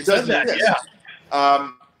yeah, it doesn't exist.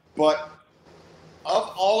 Yeah. But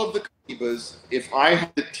of all of the Cohibas, if I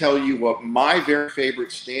had to tell you what my very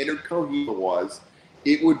favorite standard Cohiba was,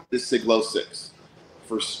 it would be the Siglo 6.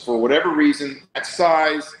 For whatever reason, that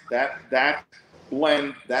size, that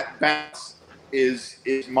blend, that balance is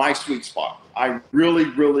my sweet spot. I really,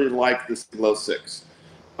 really like the Siglo 6.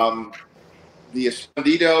 The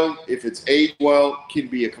Escondido, if it's aged well, can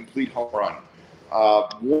be a complete home run.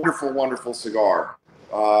 Wonderful, wonderful cigar.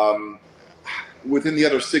 Within the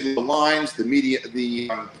other Siglo lines,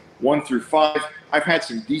 the 1 through 5, I've had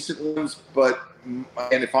some decent ones,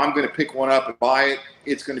 and if I'm going to pick one up and buy it,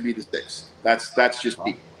 it's going to be the 6. That's just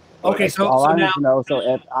me. Okay, so all I need to know. So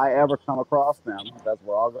if I ever come across them, that's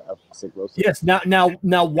where I'll go. Siglo 6. Yes.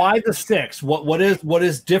 Now, why the 6? What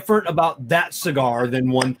is different about that cigar than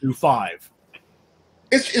 1 through 5?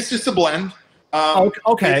 It's just a blend.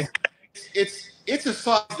 Okay. It's a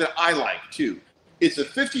size that I like too. It's a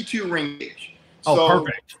 52 ring gauge. So,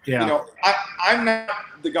 perfect. Yeah. You know, I'm not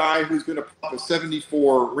the guy who's going to pop a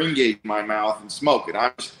 74 ring gauge in my mouth and smoke it.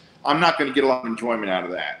 I'm not going to get a lot of enjoyment out of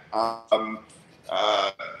that.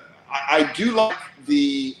 I do like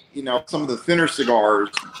some of the thinner cigars.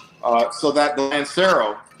 So that the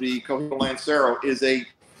Lancero, the Cohiba Lancero, is a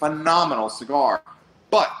phenomenal cigar,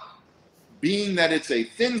 but being that it's a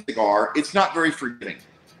thin cigar, it's not very forgiving.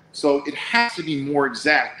 So it has to be more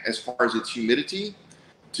exact as far as its humidity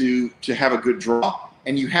to have a good draw,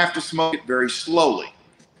 and you have to smoke it very slowly.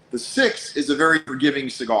 The 6 is a very forgiving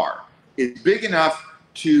cigar. It's big enough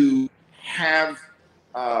to have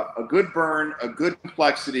a good burn, a good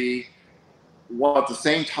complexity, while at the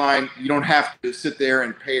same time you don't have to sit there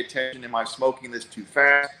and pay attention. Am I smoking this too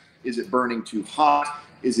fast? Is it burning too hot?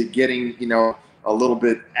 Is it getting a little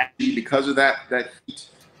bit achy because of that heat?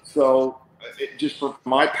 So just for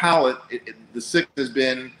my palate, the 6 has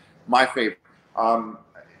been my favorite.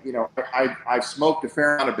 I've smoked a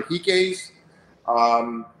fair amount of Bahiques.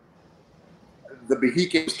 The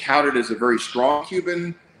Bahique is touted as a very strong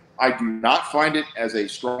Cuban. I do not find it as a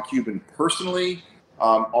strong Cuban personally.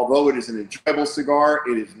 Although it is an enjoyable cigar,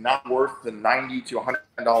 it is not worth the $90 to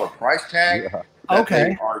 $100 price tag that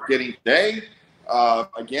they are getting today.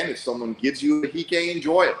 Again, if someone gives you a Bahique,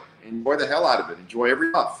 enjoy it. Enjoy the hell out of it. Enjoy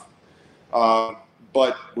every puff.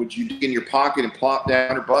 But would you dig in your pocket and plop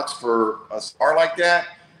down $100 for a cigar like that?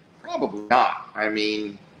 Probably not. I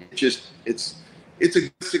mean, it's a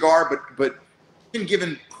good cigar, but even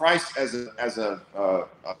given price as a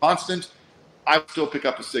constant, I would still pick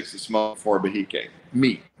up a 6 to smoke for a Bahique.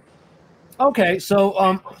 Me. Okay, so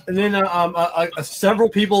and then several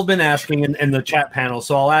people have been asking in the chat panel,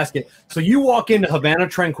 so I'll ask it. So you walk into Havana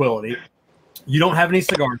Tranquility, you don't have any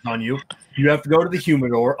cigars on you. You have to go to the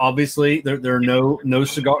humidor. Obviously, there are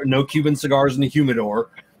no Cuban cigars in the humidor.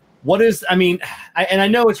 What is? I mean, I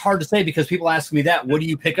know it's hard to say because people ask me that. What do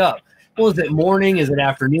you pick up? Well, is it morning? Is it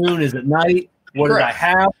afternoon? Is it night? What did I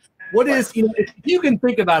have? What is, if you can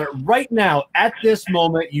think about it right now, at this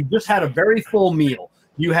moment, you just had a very full meal.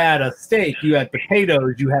 You had a steak, you had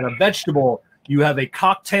potatoes, you had a vegetable, you have a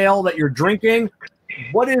cocktail that you're drinking.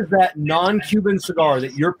 What is that non-Cuban cigar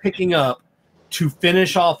that you're picking up to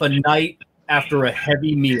finish off a night after a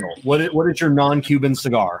heavy meal? What is your non-Cuban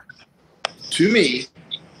cigar? To me,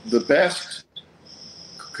 the best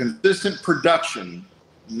consistent production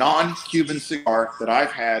non-Cuban cigar that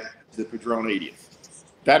I've had is the Padron 80th.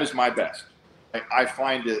 That is my best. I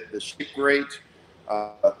find the shape great.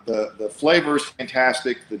 The flavor is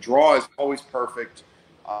fantastic. The draw is always perfect.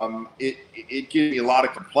 It gives me a lot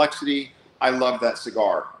of complexity. I love that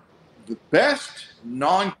cigar. The best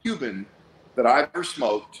non-Cuban that I've ever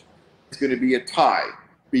smoked is going to be a tie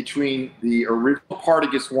between the original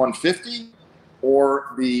Partagas 150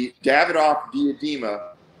 or the Davidoff Diadema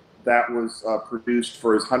that was produced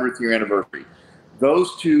for his 100th year anniversary.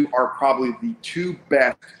 Those two are probably the two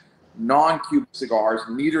best non-Cuban cigars.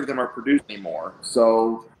 Neither of them are produced anymore.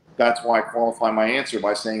 So that's why I qualify my answer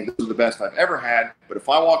by saying this is the best I've ever had. But if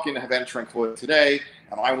I walk into Havana Tranquility today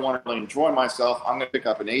and I want to really enjoy myself, I'm going to pick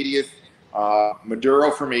up an 80th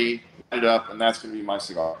Maduro for me, light it up, and that's going to be my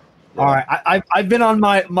cigar. All right, I've been on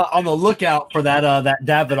on the lookout for that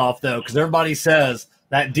Davidoff though, because everybody says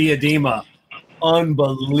that Diadema,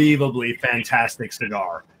 unbelievably fantastic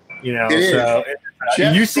cigar. So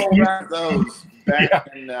Jeff you see those back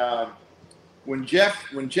in when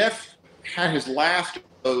Jeff had his last of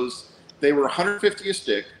those. They were $150 a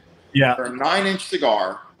stick. Yeah, they're a 9-inch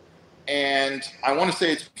cigar, and I want to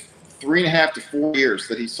say it's 3.5 to 4 years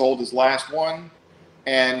that he sold his last one,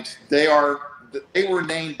 and they were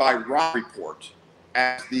named by Rock Report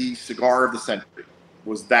as the cigar of the century.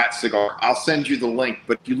 Was that cigar? I'll send you the link,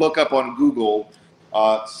 but if you look up on Google,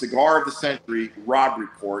 Cigar of the Century, Rob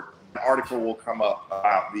Report, an article will come up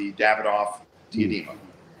about the Davidoff Diadema.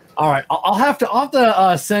 All right, I'll have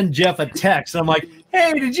to send Jeff a text. I'm like,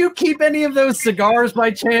 hey, did you keep any of those cigars by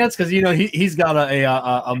chance? Because you know he's got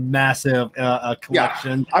a massive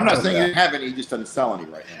collection. Yeah, I'm not saying he didn't have any; he just doesn't sell any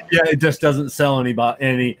right now. Yeah, it just doesn't sell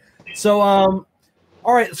any. So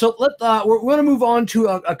all right, so we're going to move on to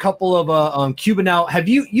a couple of Cuba now.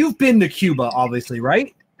 You've been to Cuba, obviously,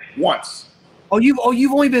 right? Once. Oh, you've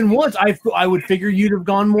only been once. I would figure you'd have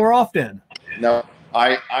gone more often. No,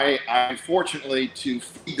 I unfortunately, to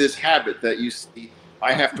feed this habit that you see,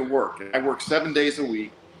 I have to work. I work 7 days a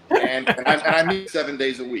week, and I meet 7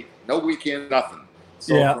 days a week. No weekend, nothing.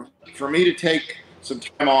 So yeah. for me to take some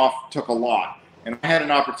time off took a lot. And I had an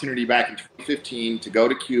opportunity back in 2015 to go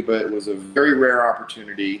to Cuba. It was a very rare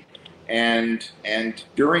opportunity, and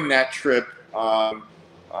during that trip, I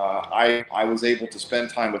was able to spend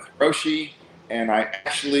time with Hiroshi, and I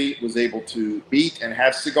actually was able to meet and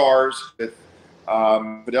have cigars with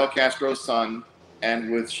Fidel Castro's son and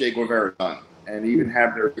with Che Guevara's son, and even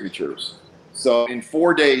have their signatures. So in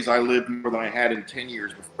 4 days, I lived more than I had in 10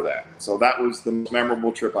 years before that. So that was the most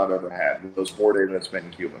memorable trip I've ever had, with those 4 days I spent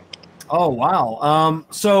in Cuba. Oh, wow.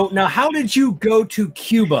 So now how did you go to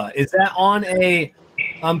Cuba? Is that on a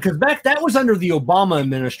because that was under the Obama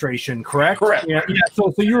administration, correct? Correct. Yeah.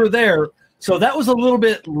 So you were there. So that was a little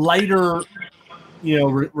bit lighter,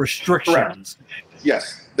 restrictions. Correct.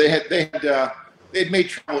 Yes. They had made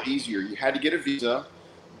travel easier. You had to get a visa,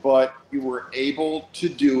 but you were able to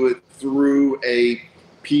do it through a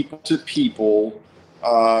people-to-people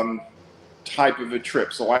type of a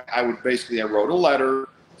trip. So I wrote a letter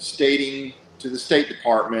stating to the State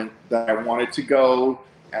Department that I wanted to go,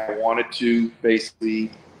 and I wanted to basically,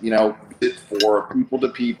 visit for a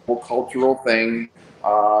people-to-people cultural thing.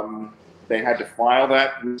 They had to file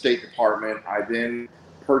that with the State Department. I then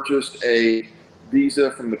purchased a visa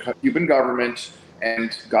from the Cuban government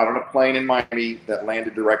and got on a plane in Miami that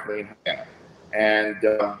landed directly in Havana. And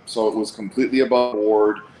so it was completely above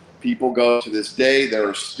board. People go to this day. There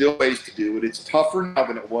are still ways to do it. It's tougher now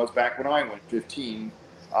than it was back when I went, 15.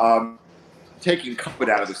 Taking COVID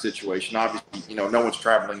out of the situation, obviously, no one's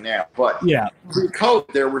traveling now. But yeah,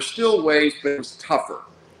 pre-COVID, there were still ways, but it was tougher.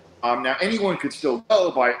 Now, anyone could still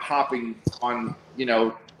go by hopping on,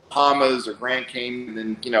 Bahamas or Grand Cayman,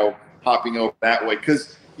 and then, hopping over that way.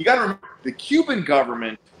 Because you got to remember, the Cuban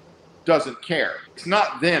government doesn't care. It's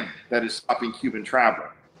not them that is stopping Cuban travel.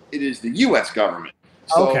 It is the U.S. government.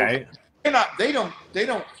 So okay. They don't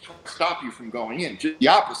stop you from going in. Just the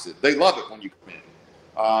opposite. They love it when you come in.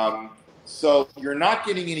 So you're not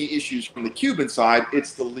getting any issues from the Cuban side.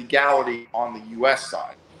 It's the legality on the U.S.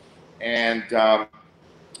 side. And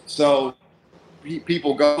so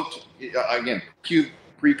people go to, again,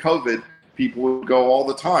 pre-COVID, people would go all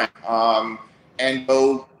the time and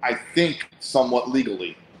go, I think, somewhat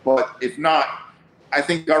legally. But if not, I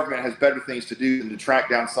think government has better things to do than to track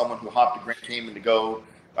down someone who hopped to Grand Cayman to go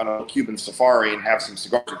on a Cuban safari and have some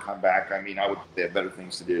cigars and come back. I mean, I would think they have better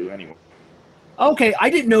things to do anyway. Okay, I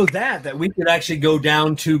didn't know that we could actually go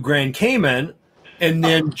down to Grand Cayman and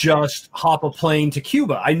then just hop a plane to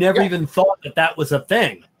Cuba. I never even thought that was a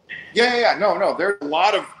thing. Yeah. No. There's a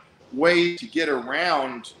lot of ways to get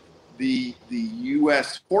around the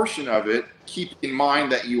U.S. portion of it. Keep in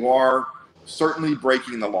mind that you are certainly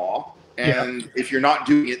breaking the law, and if you're not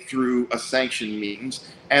doing it through a sanctioned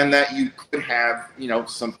means, and that you could have,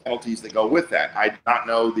 some penalties that go with that. I do not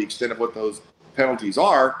know the extent of what those penalties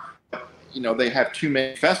are. They have too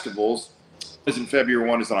many festivals. One is in February,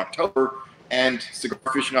 one is in October, and Cigar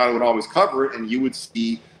Aficionado would always cover it, and you would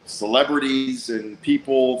see celebrities and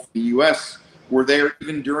people from the U.S. were there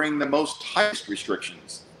even during the most tightest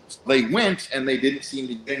restrictions. So they went, and they didn't seem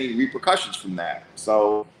to get any repercussions from that.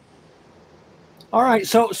 So, all right.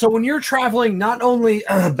 So when you're traveling, not only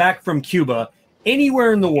back from Cuba,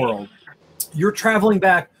 anywhere in the world, you're traveling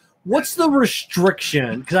back. What's the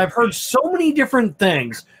restriction? Because I've heard so many different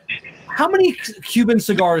things. How many Cuban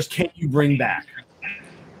cigars can you bring back?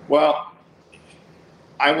 Well,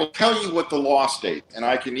 I will tell you what the law states, and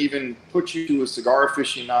I can even put you to a Cigar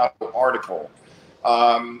Aficionado article.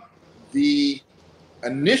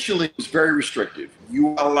 Initially, it was very restrictive. You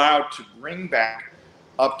were allowed to bring back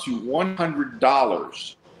up to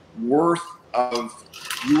 $100 worth of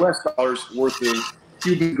U.S. dollars worth of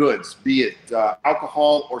Cuban goods, be it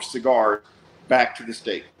alcohol or cigars, back to the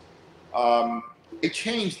state. They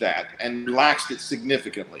changed that and relaxed it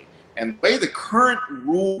significantly. And the way the current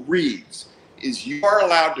rule reads is you are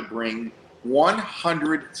allowed to bring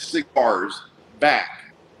 100 cigars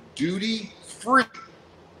back duty free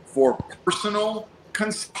for personal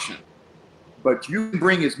consumption. But you can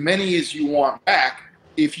bring as many as you want back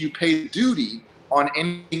if you pay duty on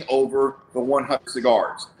anything over the 100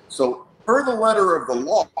 cigars. So per the letter of the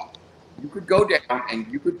law, you could go down and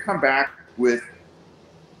you could come back with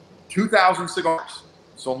 2,000 cigars,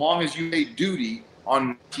 so long as you pay duty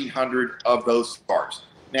on 1,900 of those cigars.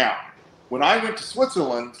 Now, when I went to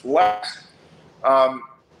Switzerland last, I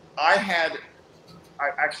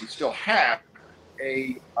actually still have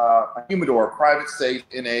a humidor, a private safe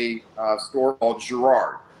in a store called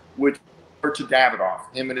Girard, which to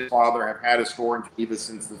Davidoff. Him and his father have had a store in Geneva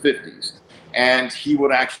since the 50s. And he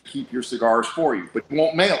would actually keep your cigars for you, but he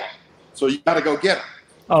won't mail them. So you got to go get them.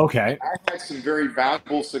 Okay. I had some very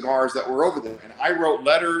valuable cigars that were over there, and I wrote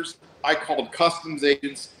letters. I called customs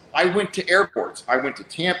agents. I went to airports. I went to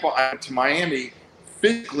Tampa. I went to Miami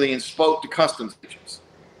physically and spoke to customs agents.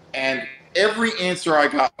 And every answer I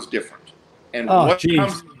got was different. And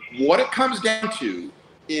what it comes down to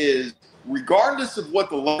is, regardless of what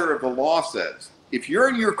the letter of the law says, if you're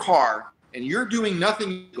in your car and you're doing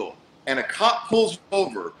nothing illegal and a cop pulls you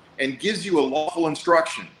over and gives you a lawful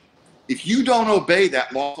instruction, if you don't obey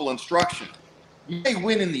that lawful instruction, you may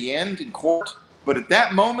win in the end in court, but at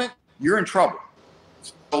that moment, you're in trouble.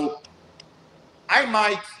 So I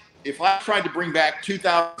might, if I tried to bring back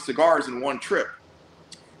 2,000 cigars in one trip,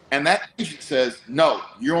 and that agent says, no,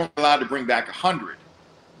 you're only allowed to bring back 100,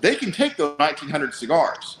 they can take those 1,900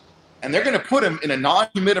 cigars and they're going to put them in a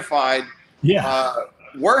non-humidified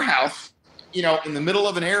warehouse, you know, in the middle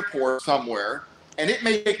of an airport somewhere. And it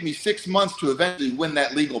may take me 6 months to eventually win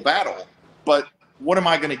that legal battle, but what am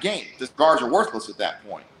I going to gain? The cigars are worthless at that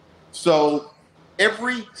point. So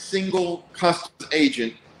every single customs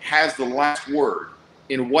agent has the last word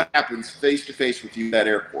in what happens face-to-face with you at that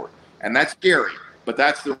airport. And that's scary, but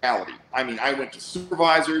that's the reality. I mean, I went to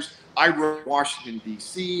supervisors. I wrote Washington,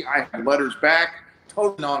 D.C. I had letters back,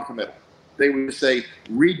 totally non-committal. They would just say,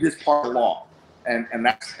 read this part of the law. And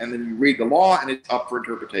then you read the law, and it's up for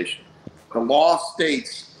interpretation. The law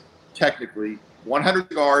states, technically, 100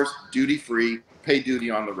 cigars, duty-free, pay duty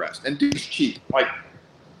on the rest. And duty's cheap, like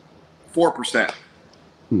 4%.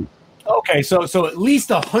 Okay, so at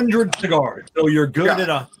least 100 cigars. So you're good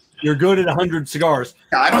at 100 cigars.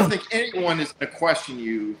 Yeah, I don't think anyone is going to question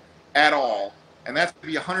you at all. And that's going to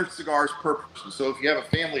be 100 cigars per person. So if you have a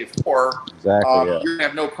family of 4, you're going to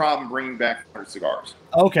have no problem bringing back 100 cigars.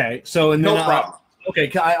 Okay, so and then, no problem.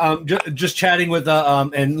 Okay, just chatting with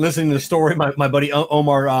and listening to the story, my buddy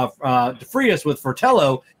Omar DeFrias with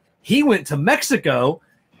Fortello, he went to Mexico.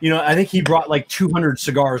 You know, I think he brought like 200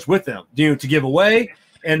 cigars with him, to give away,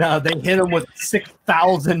 and they hit him with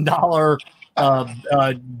 $6,000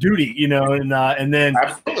 duty. You know, and then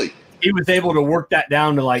absolutely he was able to work that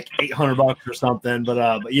down to like $800 or something.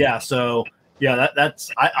 But yeah, so yeah,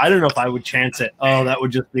 that's I don't know if I would chance it. Oh, that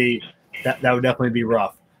would just be that would definitely be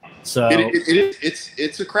rough. So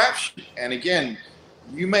it's a crapshoot, and again,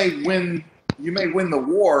 you may win the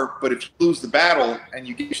war, but if you lose the battle and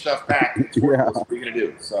you get your stuff back, what are you gonna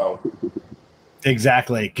do? So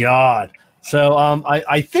exactly, God. So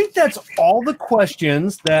I think that's all the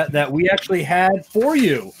questions that we actually had for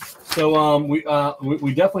you. So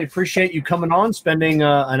we definitely appreciate you coming on, spending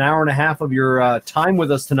an hour and a half of your time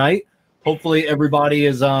with us tonight. Hopefully everybody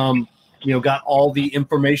is got all the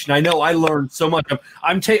information. I know I learned so much.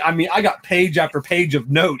 I got page after page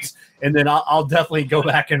of notes, and then I'll definitely go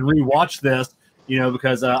back and rewatch this,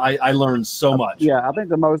 because I learned so much. Yeah, I think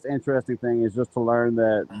the most interesting thing is just to learn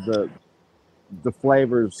that the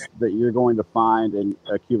flavors that you're going to find in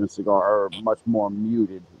a Cuban cigar are much more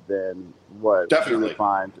muted than what you would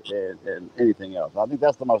find in anything else. I think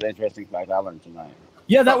that's the most interesting fact I learned tonight.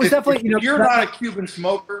 Yeah, that was definitely. If you're not a Cuban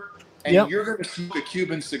smoker, and you're going to smoke a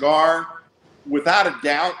Cuban cigar, without a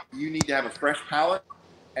doubt, you need to have a fresh palate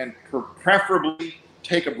and preferably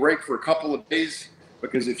take a break for a couple of days,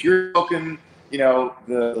 because if you're smoking,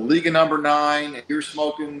 the Liga number 9, and you're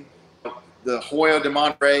smoking the Hoyo de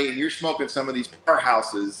Monterrey, and you're smoking some of these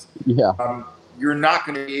powerhouses, you're not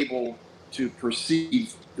going to be able to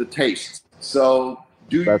perceive the taste. So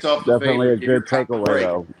do yourself a favor. Definitely a good takeaway,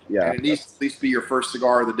 though. Yeah, and it needs to at least be your first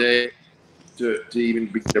cigar of the day to even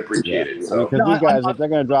be appreciated. Yeah. So because these guys, if they're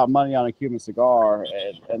going to drop money on a Cuban cigar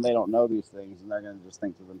and they don't know these things, and they're going to just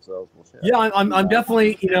think to themselves, "Well, shit." Yeah, I'm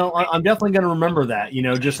definitely, I'm definitely going to remember that.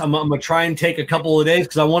 I'm going to try and take a couple of days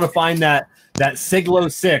because I want to find that Siglo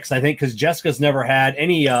 6. I think because Jessica's never had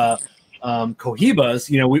any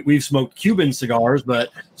Cohibas. We've smoked Cuban cigars, but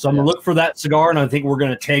so I'm going to look for that cigar, and I think we're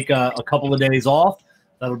going to take a couple of days off.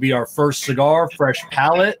 That'll be our first cigar, fresh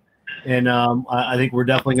palate. and I think we're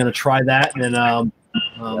definitely going to try that. And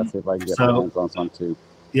see if I can get my hands on some too.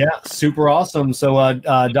 Yeah, super awesome. So,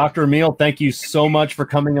 Dr. Emil, thank you so much for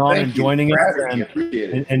coming on and joining us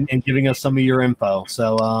and giving us some of your info.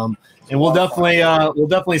 So, and we'll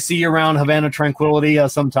definitely see you around Havana Tranquility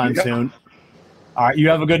sometime soon. All right, you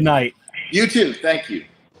have a good night. You too. Thank you.